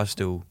 which one day I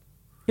still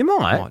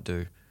might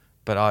do.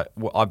 But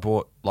I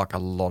bought a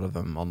lot of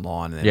them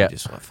online, and then we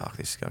just fuck,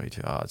 this is going to be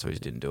too hard, so we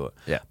just didn't do it.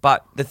 Yeah.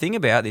 But the thing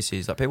about this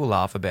is people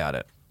laugh about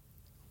it,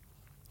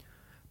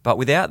 but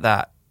without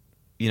that,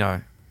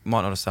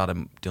 might not have started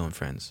Dylan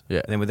Friends. Yeah.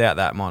 And then without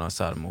that, might not have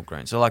started More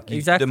Green. So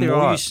exactly the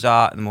more right. you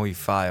start and the more you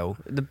fail,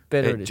 The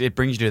better it is. it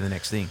brings you to the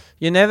next thing.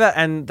 You never,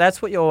 and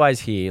that's what you always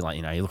hear.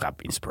 You look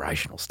up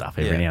inspirational stuff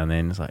every now and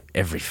then. It's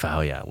every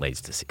failure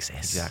leads to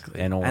success.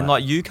 Exactly. And all and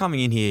that. you coming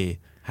in here,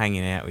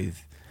 hanging out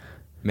with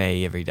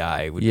me every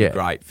day would be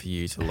great for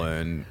you to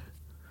learn.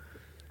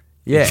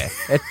 Yeah,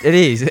 it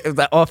is.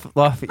 Off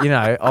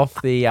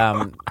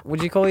the,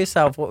 would you call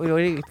yourself, what do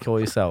you call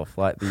yourself?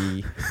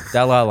 The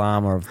Dalai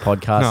Lama of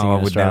podcasting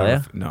in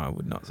Australia? I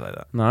would not say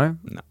that. No?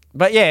 No.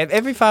 But yeah,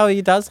 every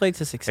failure does lead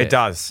to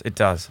success. It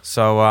does.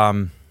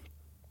 So,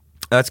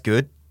 that's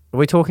good. Are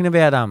we talking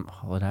about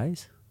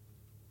holidays?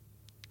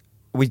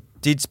 We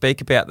did speak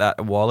about that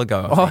a while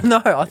ago. I think.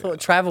 No, I thought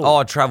travel.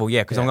 Oh, travel,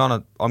 yeah, because you're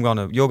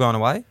going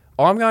away?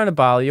 I'm going to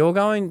Bali. You're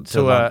going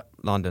to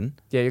London.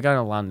 Yeah, you're going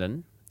to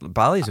London.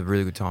 Bali's a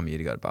really good time of year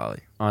to go to Bali.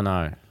 I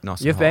know.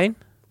 Nice. You've been?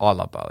 I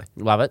love Bali.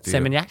 Love it.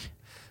 Beautiful.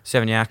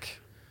 Seminyak.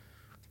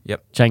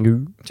 Yep.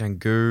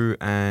 Canggu,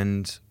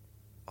 and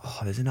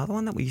there's another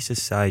one that we used to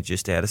say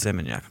just out of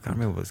Seminyak. I can't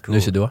remember what it's called.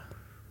 Nusa Dua?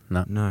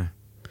 No,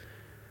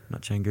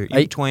 not Canggu.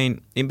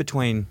 In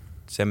between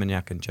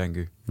Seminyak and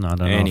Canggu. No, I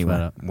don't know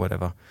about it.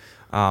 Whatever.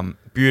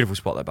 Beautiful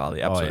spot though,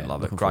 Bali. Absolutely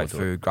love it. Looking Great forward to it.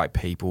 food, great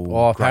people.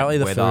 Oh, apparently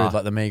great the weather. food,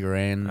 like the mee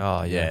goreng.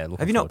 Oh yeah. looking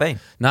Have you not forward. been?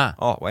 Nah.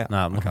 Oh wow. No,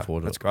 I'm looking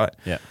forward to That's it. great.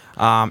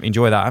 Yeah.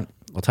 Enjoy that.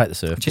 I'll take the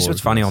surfboard. Just what's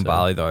for funny the on surf.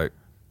 Bali though,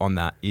 on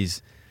that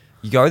is,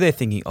 you go there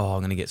thinking, oh, I'm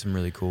going to get some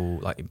really cool,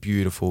 like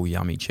beautiful,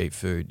 yummy, cheap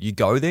food. You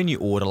go there and you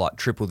order like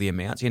triple the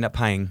amounts. You end up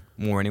paying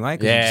more anyway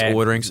because you're just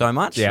ordering so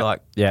much. Yeah.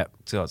 Like, Yeah.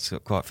 so it's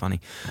quite funny.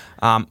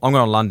 I'm going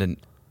to London.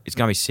 It's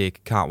going to be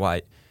sick. Can't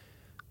wait.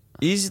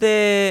 Is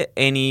there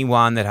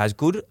anyone that has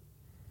good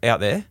out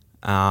there?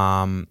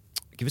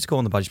 Give us a call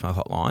on the Budgie Smoke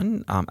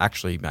hotline.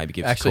 Actually, maybe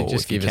give us a call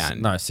just if give you us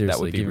can. no seriously. That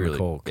would be give really him a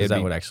call it'd because that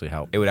be- would actually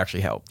help. It would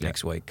actually help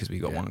next week because we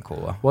got one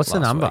caller. What's the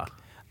last number? week.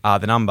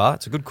 The number.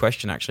 It's a good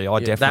question actually. I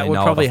definitely that would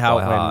know probably it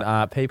off help by when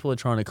heart. people are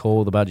trying to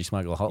call the Budgie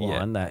Smuggler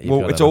hotline. That you've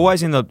Well, got it's to-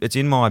 always it's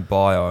in my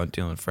bio on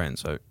Dylan Friend,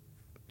 so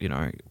you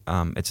know,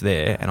 it's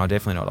there, and I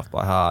definitely know it off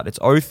by heart. It's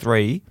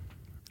 03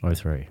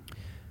 03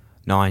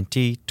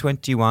 90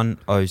 21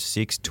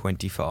 06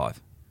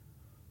 25.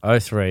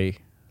 03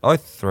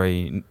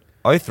 03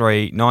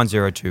 03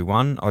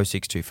 9021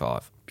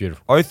 0625.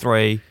 Beautiful.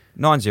 03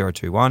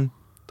 9021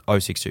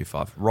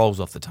 0625. Rolls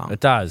off the tongue. It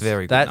does.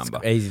 Very good That's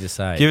number. easy to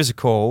say. Give us a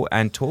call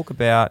and talk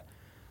about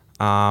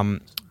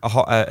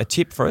a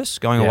tip for us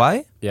going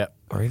away, Yep.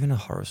 or even a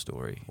horror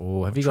story.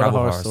 Oh, have you got a Travel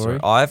horror story?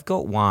 I've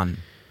got one.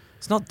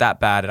 It's not that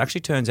bad. It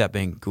actually turns out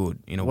being good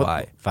in a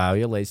way.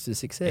 Failure leads to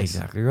success.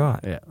 Exactly right.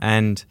 Yeah.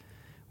 And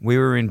we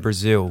were in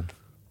Brazil.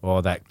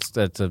 Oh, that's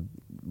a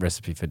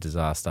recipe for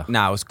disaster.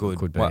 No, it was good.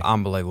 Could be. What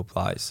unbelievable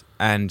place.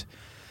 And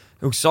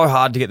it was so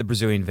hard to get the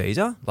Brazilian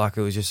visa. Like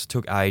it was just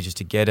took ages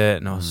to get it,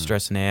 and I was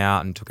stressing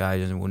out and took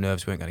ages, and we were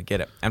nervous we weren't going to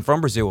get it. And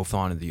from Brazil, we're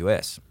flying to the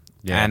US.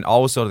 Yeah. And I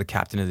was sort of the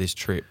captain of this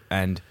trip,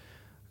 and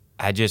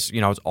I just,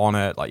 was on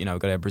it. Like, we've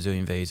got our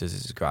Brazilian visas.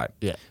 This is great.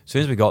 Yeah. As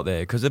soon as we got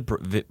there, because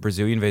the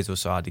Brazilian visa was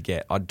so hard to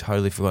get, I'd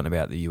totally forgotten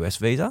about the US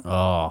visa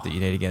that you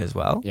need to get as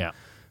well. Yeah.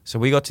 So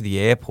we got to the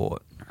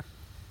airport,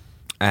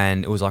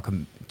 and it was like a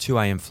 2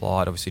 a.m.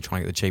 flight, obviously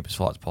trying to get the cheapest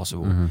flights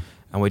possible. Mm-hmm.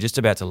 And we're just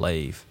about to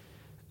leave,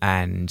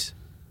 and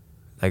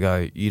they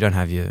go, you don't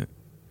have your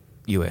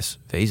US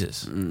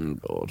visas.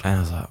 God. And I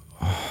was like,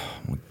 oh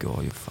my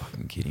God, you're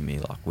fucking kidding me.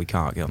 Like, we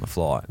can't get on the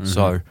flight. Mm-hmm.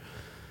 So,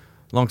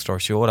 long story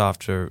short,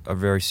 after a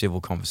very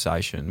civil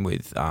conversation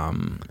with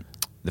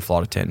the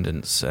flight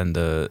attendants and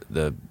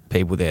the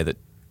people there that,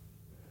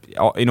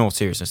 in all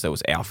seriousness, that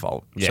was our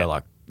fault. Yeah. So,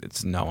 like,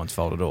 it's no one's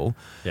fault at all.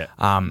 Yeah.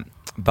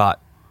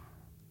 But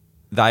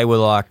they were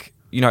like,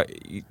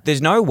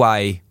 there's no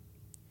way.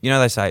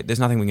 They say there's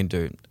nothing we can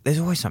do. There's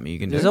always something you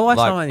can do. There's always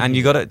something you and can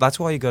you got to. That's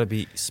why you got to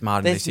be smart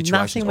in There's these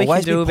situations. nothing we can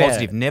Always do be about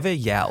positive. it. Never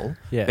yell.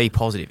 Yeah. Be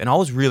positive. And I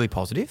was really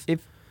positive If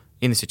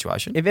in the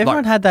situation. if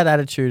everyone had that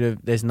attitude of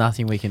there's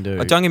nothing we can do.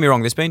 Don't get me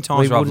wrong. There's been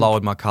times We where I've wouldn't-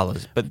 lowered my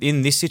colours, but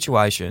in this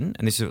situation,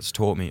 and this is what's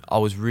taught me, I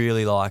was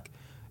really like,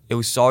 it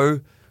was so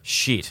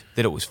shit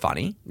that it was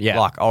funny. Yeah.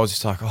 Like I was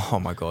just like, oh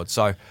my God.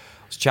 So I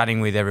was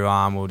chatting with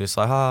everyone. We were just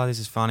like, oh, this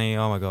is funny.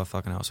 Oh my God,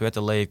 fucking hell. So we had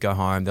to leave, go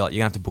home. They're like, you're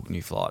gonna have to book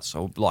new flights.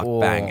 So like,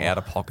 bang, out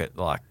of pocket.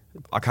 Like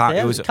I can't.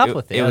 It was A couple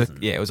of it was,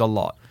 thousand. yeah, it was a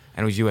lot,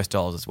 and it was US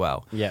dollars as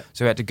well. Yeah.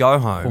 So we had to go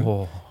home,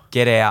 Oh.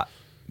 get out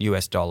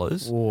US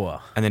dollars.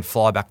 Oh. And then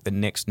fly back the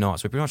next night.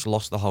 So we pretty much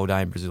lost the whole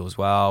day in Brazil as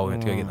well. We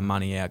had to go get the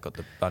money out, got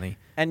the money.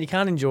 And you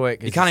can't enjoy it.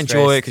 'cause You can't you're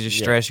enjoy it because stressed.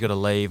 you're Yeah. stressed. You got to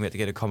leave. We had to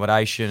get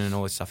accommodation and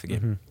all this stuff again.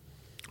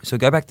 Mm-hmm. So we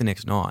go back the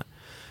next night,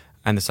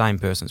 and the same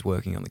person's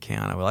working on the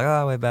counter. We're like,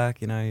 oh, we're back.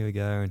 Here we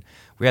go. And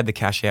we had the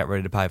cash out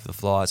ready to pay for the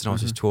flights, and I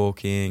was just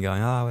talking,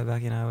 going, oh, we're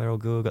back. We're all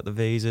good. Got the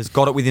visas.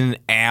 Got it within an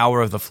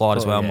hour of the flight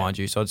as Oh, well, yeah. mind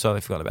you. So I'd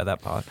totally forgot about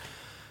that part.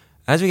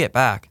 As we get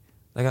back,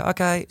 they go,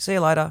 okay, see you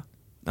later.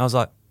 I was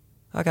like,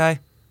 okay.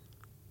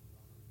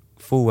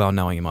 Full well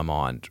knowing in my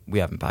mind, we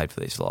haven't paid for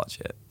these flights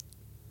yet.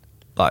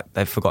 Like,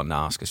 they've forgotten to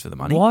ask us for the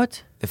money.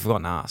 What? They've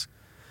forgotten to ask.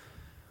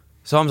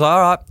 So I'm like, all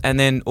right. And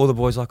then all the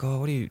boys like, oh,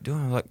 what are you doing?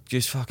 I'm like,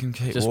 just fucking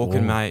keep Just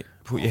walking, walk. mate.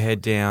 Put your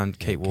head down,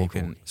 keep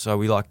walking. walking. So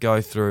we like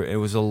go through. It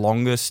was the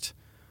longest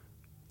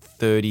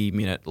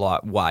 30-minute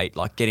wait,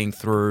 like getting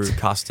through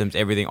customs,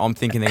 everything. I'm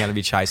thinking they're going to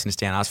be chasing us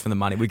down, ask for the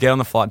money. We get on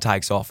the flight,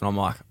 takes off, and I'm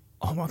like,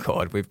 oh my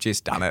God, we've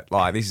just done it.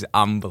 Like, this is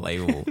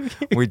unbelievable.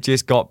 We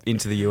just got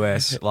into the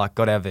US, like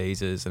got our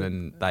visas, and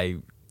then they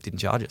didn't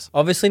charge us.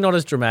 Obviously not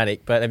as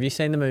dramatic, but have you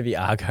seen the movie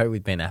Argo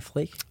with Ben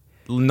Affleck?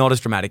 Not as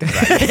dramatic as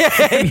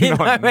that. You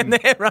know, when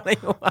they're running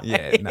away.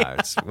 Yeah, no,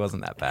 it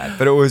wasn't that bad.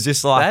 But it was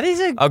just like That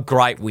is a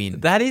great win.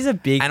 That is a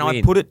big and win.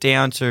 I put it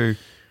down to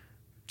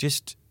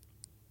just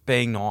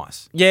being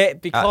nice. Yeah,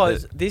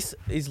 because this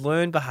is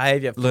learned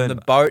behaviour from the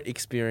boat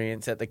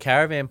experience at the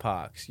caravan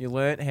parks. You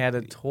learn how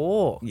to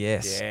talk.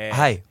 Yes. Yeah.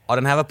 Hey, I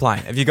don't have a plane.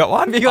 Have you got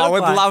one? You got I a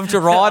would plane? love to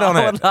ride on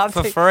I it would love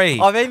for to. free.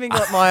 I've even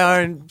got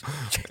my own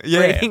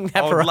breathing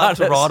I would love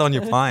to apparatus. ride on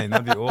your plane.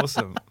 That'd be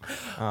awesome.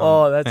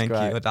 Oh, that's thank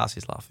great. you.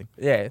 Darcy's laughing.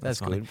 Yeah, that's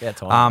funny. good. About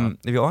time.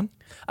 Have you got one?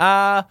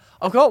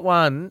 I've got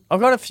one. I've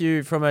got a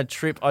few from a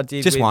trip I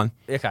did. Just one?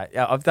 Okay.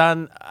 Yeah, I've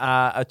done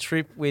a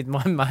trip with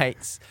my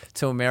mates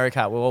to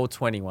America. We're all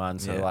 21.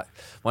 So, Yeah. like,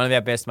 one of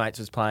our best mates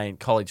was playing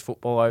college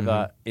football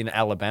over in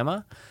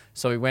Alabama.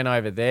 So we went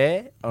over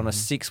there on a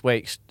 6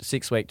 week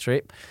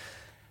trip.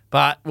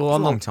 But It's a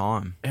long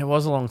time. It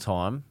was a long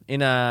time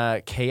in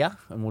a Kia,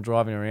 and we're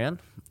driving around,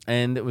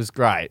 and it was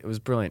great. It was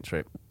a brilliant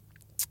trip.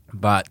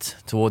 But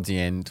towards the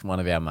end,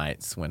 one of our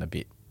mates went a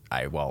bit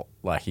AWOL.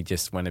 Like, he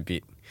just went a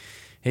bit.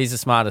 He's the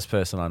smartest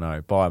person I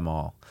know by a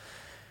mile.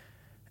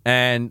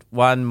 And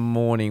one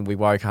morning we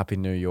woke up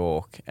in New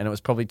York, and it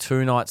was probably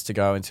 2 nights to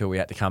go until we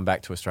had to come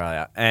back to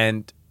Australia,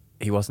 and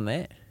he wasn't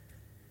there.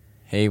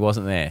 He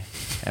wasn't there.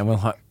 And we're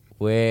like,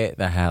 where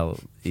the hell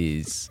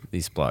is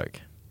this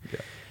bloke? Yeah.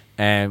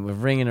 And we're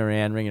ringing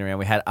around.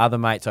 We had other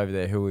mates over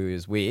there who we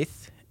was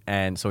with,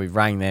 and so we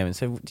rang them and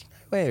said, do you know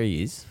where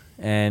he is?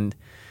 And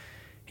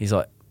he's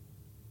like,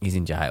 he's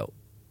in jail.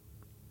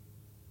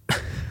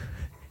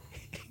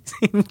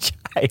 He's in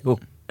jail.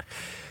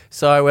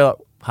 So we're like,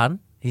 pardon?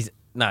 He's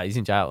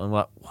in jail. And we're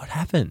like, what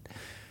happened?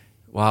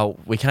 Well,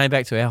 we came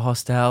back to our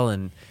hostel,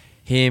 and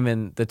him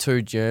and the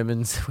 2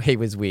 Germans he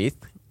was with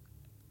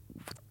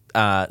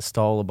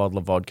stole a bottle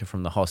of vodka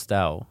from the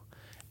hostel,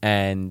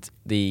 and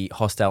the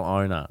hostel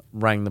owner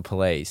rang the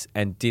police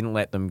and didn't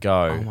let them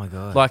go. Oh my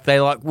God.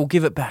 Like, we'll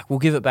give it back.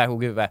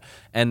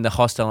 And the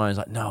hostel owner's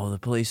like, no, the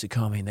police are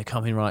coming. They're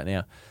coming right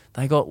now.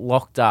 They got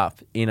locked up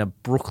in a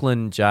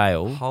Brooklyn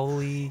jail.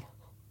 Holy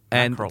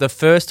And mackerel. the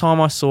first time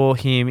I saw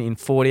him in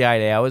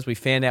 48 hours, we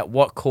found out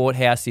what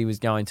courthouse he was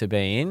going to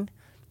be in.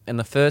 And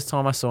the first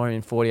time I saw him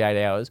in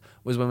 48 hours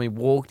was when we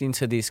walked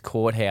into this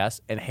courthouse,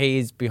 and he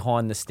is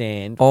behind the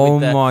stand. Oh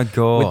with the, my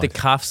God. with the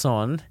cuffs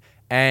on,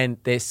 and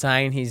they're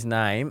saying his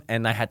name,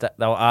 and they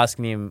were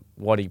asking him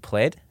what he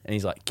pled, and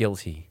he's like,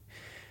 guilty.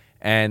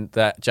 And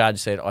the judge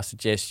said, I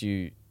suggest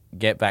you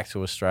get back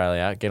to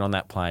Australia, get on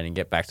that plane and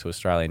get back to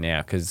Australia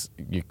now, because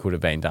you could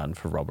have been done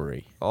for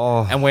robbery.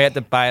 Oh. And we had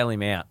to bail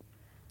him out,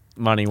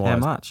 money-wise. How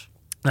much?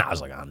 No, it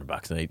was like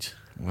 $100 each.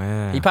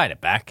 Wow. He paid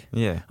it back.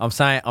 Yeah.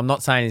 I'm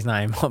not saying his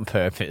name on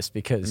purpose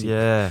because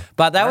Yeah.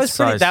 But that That's was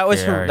pretty. so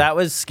scary. That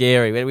was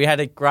scary. We had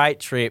a great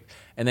trip,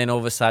 and then all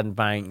of a sudden,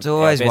 bang! There's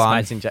always our best one.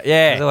 mate's in jail.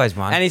 Yeah, There's always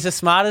one. And he's the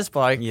smartest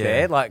bloke Yeah,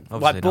 there, like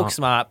obviously book not.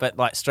 smart, but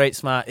like street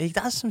smart. He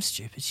does some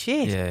stupid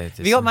shit. Yeah, Have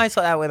you got mates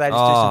like that where they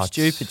just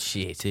do some stupid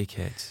shit?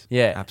 Dickheads.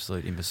 Yeah.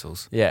 Absolute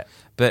imbeciles. Yeah,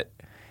 But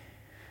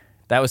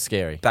that was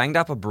scary. Banged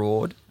Up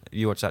Abroad,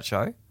 you watch that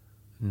show?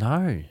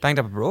 No. Banged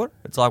Up Abroad?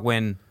 It's like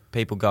when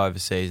people go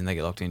overseas and they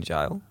get locked in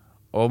jail.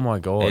 Oh my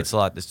god. It's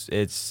like this.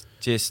 It's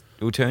just,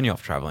 it will turn you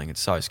off traveling.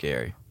 It's so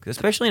scary. 'Cause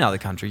especially in other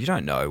countries, you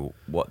don't know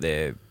what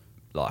they're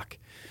like.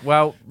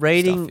 well, Stuff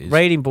reading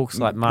is- books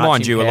like Marching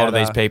Mind you, a lot of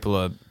these Powder, people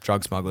are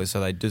drug smugglers, so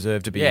they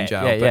deserve to be Yeah, in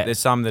jail. yeah, but yeah. there's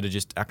some that are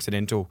just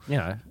accidental. You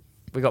know,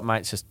 we got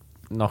mates just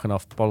knocking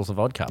off bottles of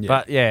vodka. Yeah.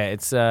 But yeah,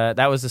 it's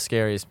that was the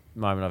scariest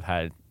moment I've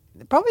had,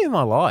 probably in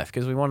my life,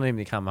 because we wanted him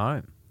to come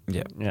home.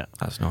 Yeah, Yeah.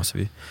 that's nice of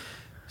you.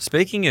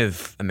 Speaking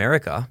of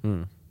America,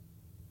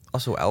 I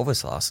saw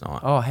Elvis last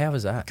night. Oh, how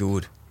was that?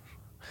 Good.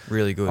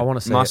 Really good. I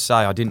wanna see Must it. say,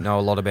 I didn't know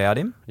a lot about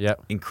him.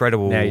 Yep.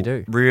 Incredible. Now you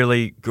do.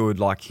 Really good,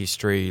 like,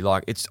 history.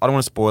 Like, it's. I don't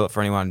want to spoil it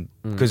for anyone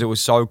because it was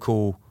so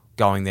cool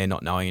going there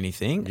not knowing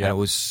anything. Yep. And it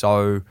was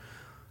so...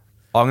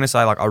 I'm going to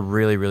say, like, I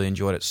really, really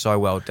enjoyed it. So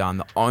well done.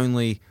 The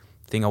only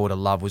thing I would have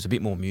loved was a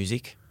bit more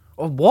music.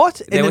 Oh,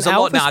 what? There In was an a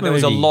lot. Elvis Nah, there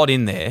was a movie? lot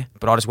in there,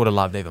 but I just would have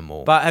loved even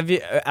more. But have you?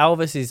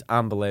 Elvis is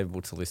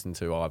unbelievable to listen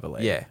to, I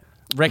believe. Yeah.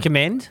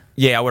 Recommend?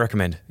 Yeah, I would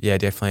recommend. Yeah,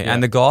 definitely. Yeah.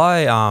 And the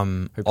guy,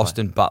 Who played?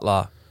 Austin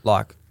Butler,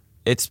 like,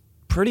 it's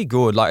pretty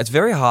good. Like, it's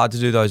very hard to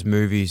do those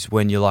movies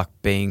when you're, like,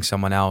 being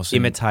someone else. and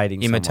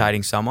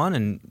Imitating someone.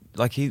 And,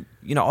 like, he,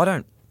 you know, I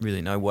don't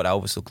really know what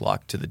Elvis looked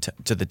like to the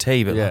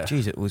T, but, Yeah. like,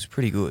 geez, it was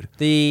pretty good.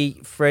 The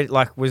Fred,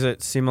 like, was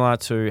it similar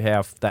to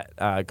how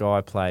that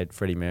guy played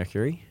Freddie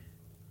Mercury?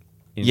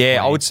 in Yeah,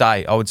 Queen?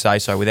 I would say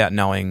so without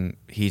knowing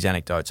his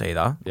anecdotes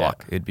either. Yeah.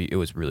 Like, it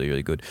was really,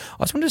 really good.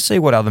 I just wanted to see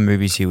what other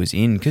movies he was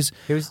in because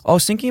He was- I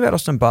was thinking about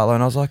Austin Butler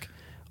and I was like,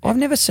 I've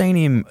never seen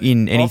him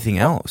in anything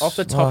else. Off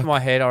the top of my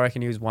head, I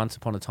reckon he was Once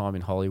Upon a Time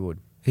in Hollywood.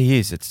 He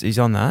is. He's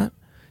on that.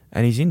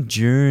 And he's in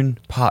June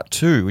Part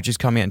 2, which is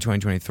coming out in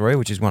 2023,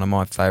 which is one of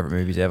my favourite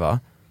movies ever.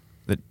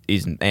 That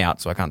isn't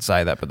out, so I can't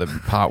say that, but the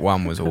Part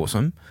 1 was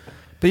awesome.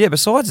 But yeah,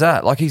 besides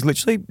that, like, he's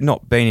literally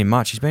not been in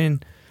much. He's been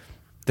in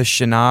the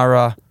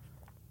Shannara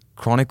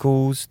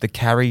Chronicles, the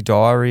Carrie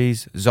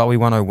Diaries, Zoe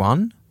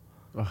 101.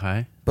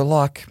 Okay. But,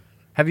 like,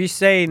 Have you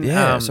seen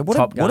yeah, so what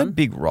Top Gun? what a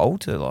big role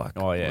to, like,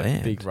 Oh yeah,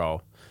 land. big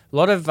role. A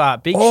lot of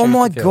big. Oh shooting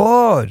my films.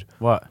 God.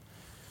 What?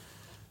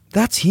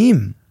 That's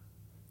him.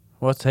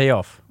 What's he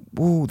off?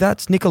 Well,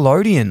 that's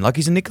Nickelodeon. Like,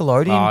 he's a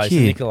Nickelodeon Oh, he's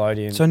kid. a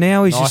Nickelodeon. So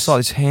now he's Nice. just like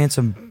this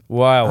handsome.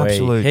 Wow,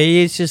 Absolute.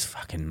 he is just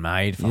fucking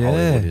made for Yeah.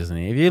 Hollywood, isn't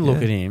he? If you look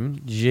Yeah. at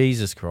him,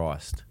 Jesus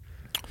Christ,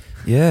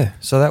 Yeah,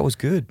 so that was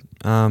good.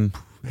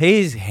 he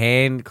is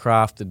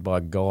handcrafted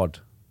by God.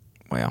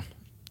 Wow.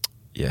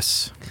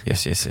 Yes.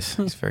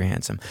 He's very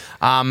handsome.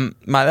 Mate,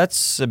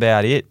 that's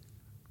about it.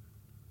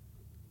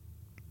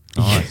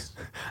 Nice.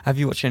 Have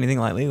you watched anything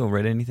lately or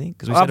read anything?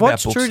 Because I've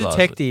watched True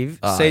Detective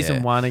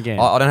season 1 again.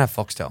 I don't have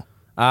Foxtel.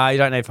 You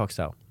don't need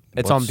Foxtel.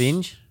 It's on What's-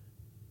 binge.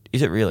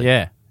 Is it really?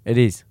 Yeah, it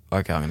is.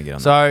 Okay, I'm going to get on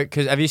that. So,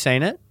 because have you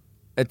seen it?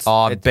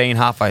 I've been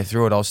halfway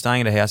through it. I was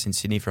staying at a house in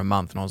Sydney for a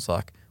month, and I was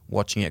like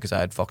watching it because I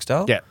had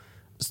Foxtel. Yeah.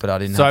 But I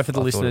didn't. So for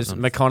the listeners,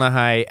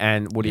 McConaughey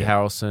and Woody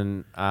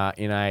Harrelson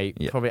in a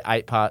probably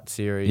 8-part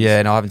series. Yeah,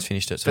 no, I haven't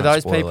finished it. So for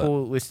those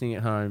people listening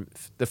at home,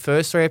 the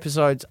first 3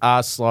 episodes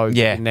are slow.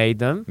 Yeah. You need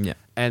them. Yeah.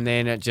 And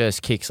then it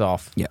just kicks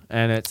off. Yeah.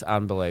 And it's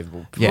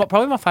unbelievable. Yeah.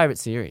 Probably my favourite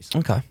series.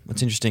 Okay,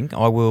 that's interesting.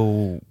 I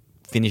will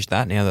finish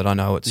that now that I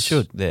know it's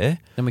there.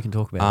 Then we can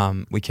talk about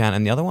it. We can.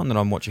 And the other one that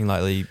I'm watching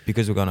lately,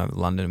 because we're going over to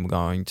London and we're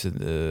going to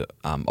the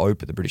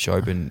the British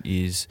Open,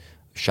 is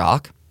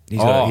Shark.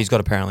 He's got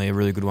apparently a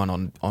really good one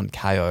on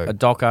KO. A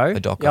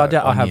doco?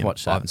 Yeah, I have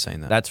watched that. I haven't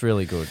seen that. That's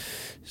really good.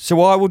 So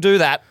I will do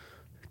that.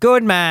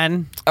 Good,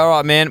 man. All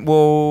right, man.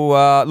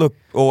 Well, look,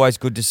 always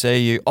good to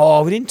see you.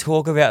 Oh, we didn't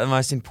talk about the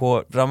most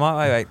important, but I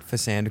might wait for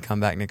Sam to come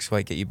back next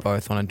week, get you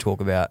both on and talk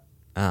about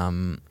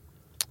the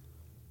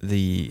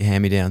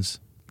hand-me-downs.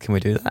 Can we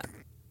do that?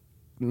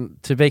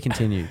 To be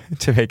continued.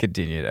 To be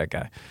continued,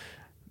 okay.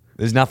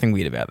 There's nothing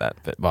weird about that,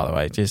 but by the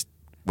way,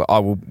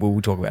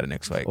 we'll talk about it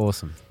next week.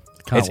 Awesome.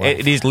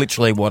 It is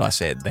literally what I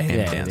said, the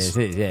hand-me-downs.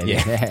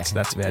 Yeah. So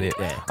that's about it.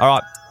 Yeah. All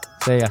right.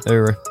 See ya.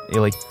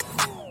 Illy.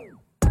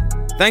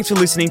 Thanks for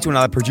listening to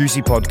another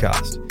Producy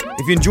podcast.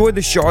 If you enjoyed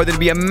the show, that'd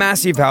be a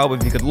massive help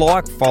if you could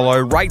like, follow,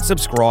 rate,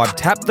 subscribe,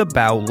 tap the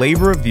bell,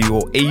 leave a review,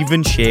 or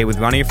even share with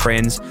one of your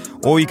friends,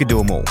 or you could do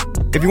them all.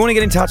 If you want to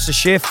get in touch to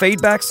share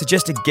feedback,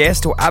 suggest a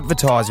guest, or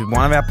advertise with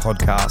one of our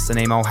podcasts, then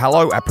email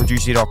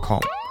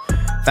hello@producer.com.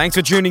 Thanks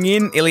for tuning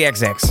in,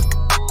 IllyXX.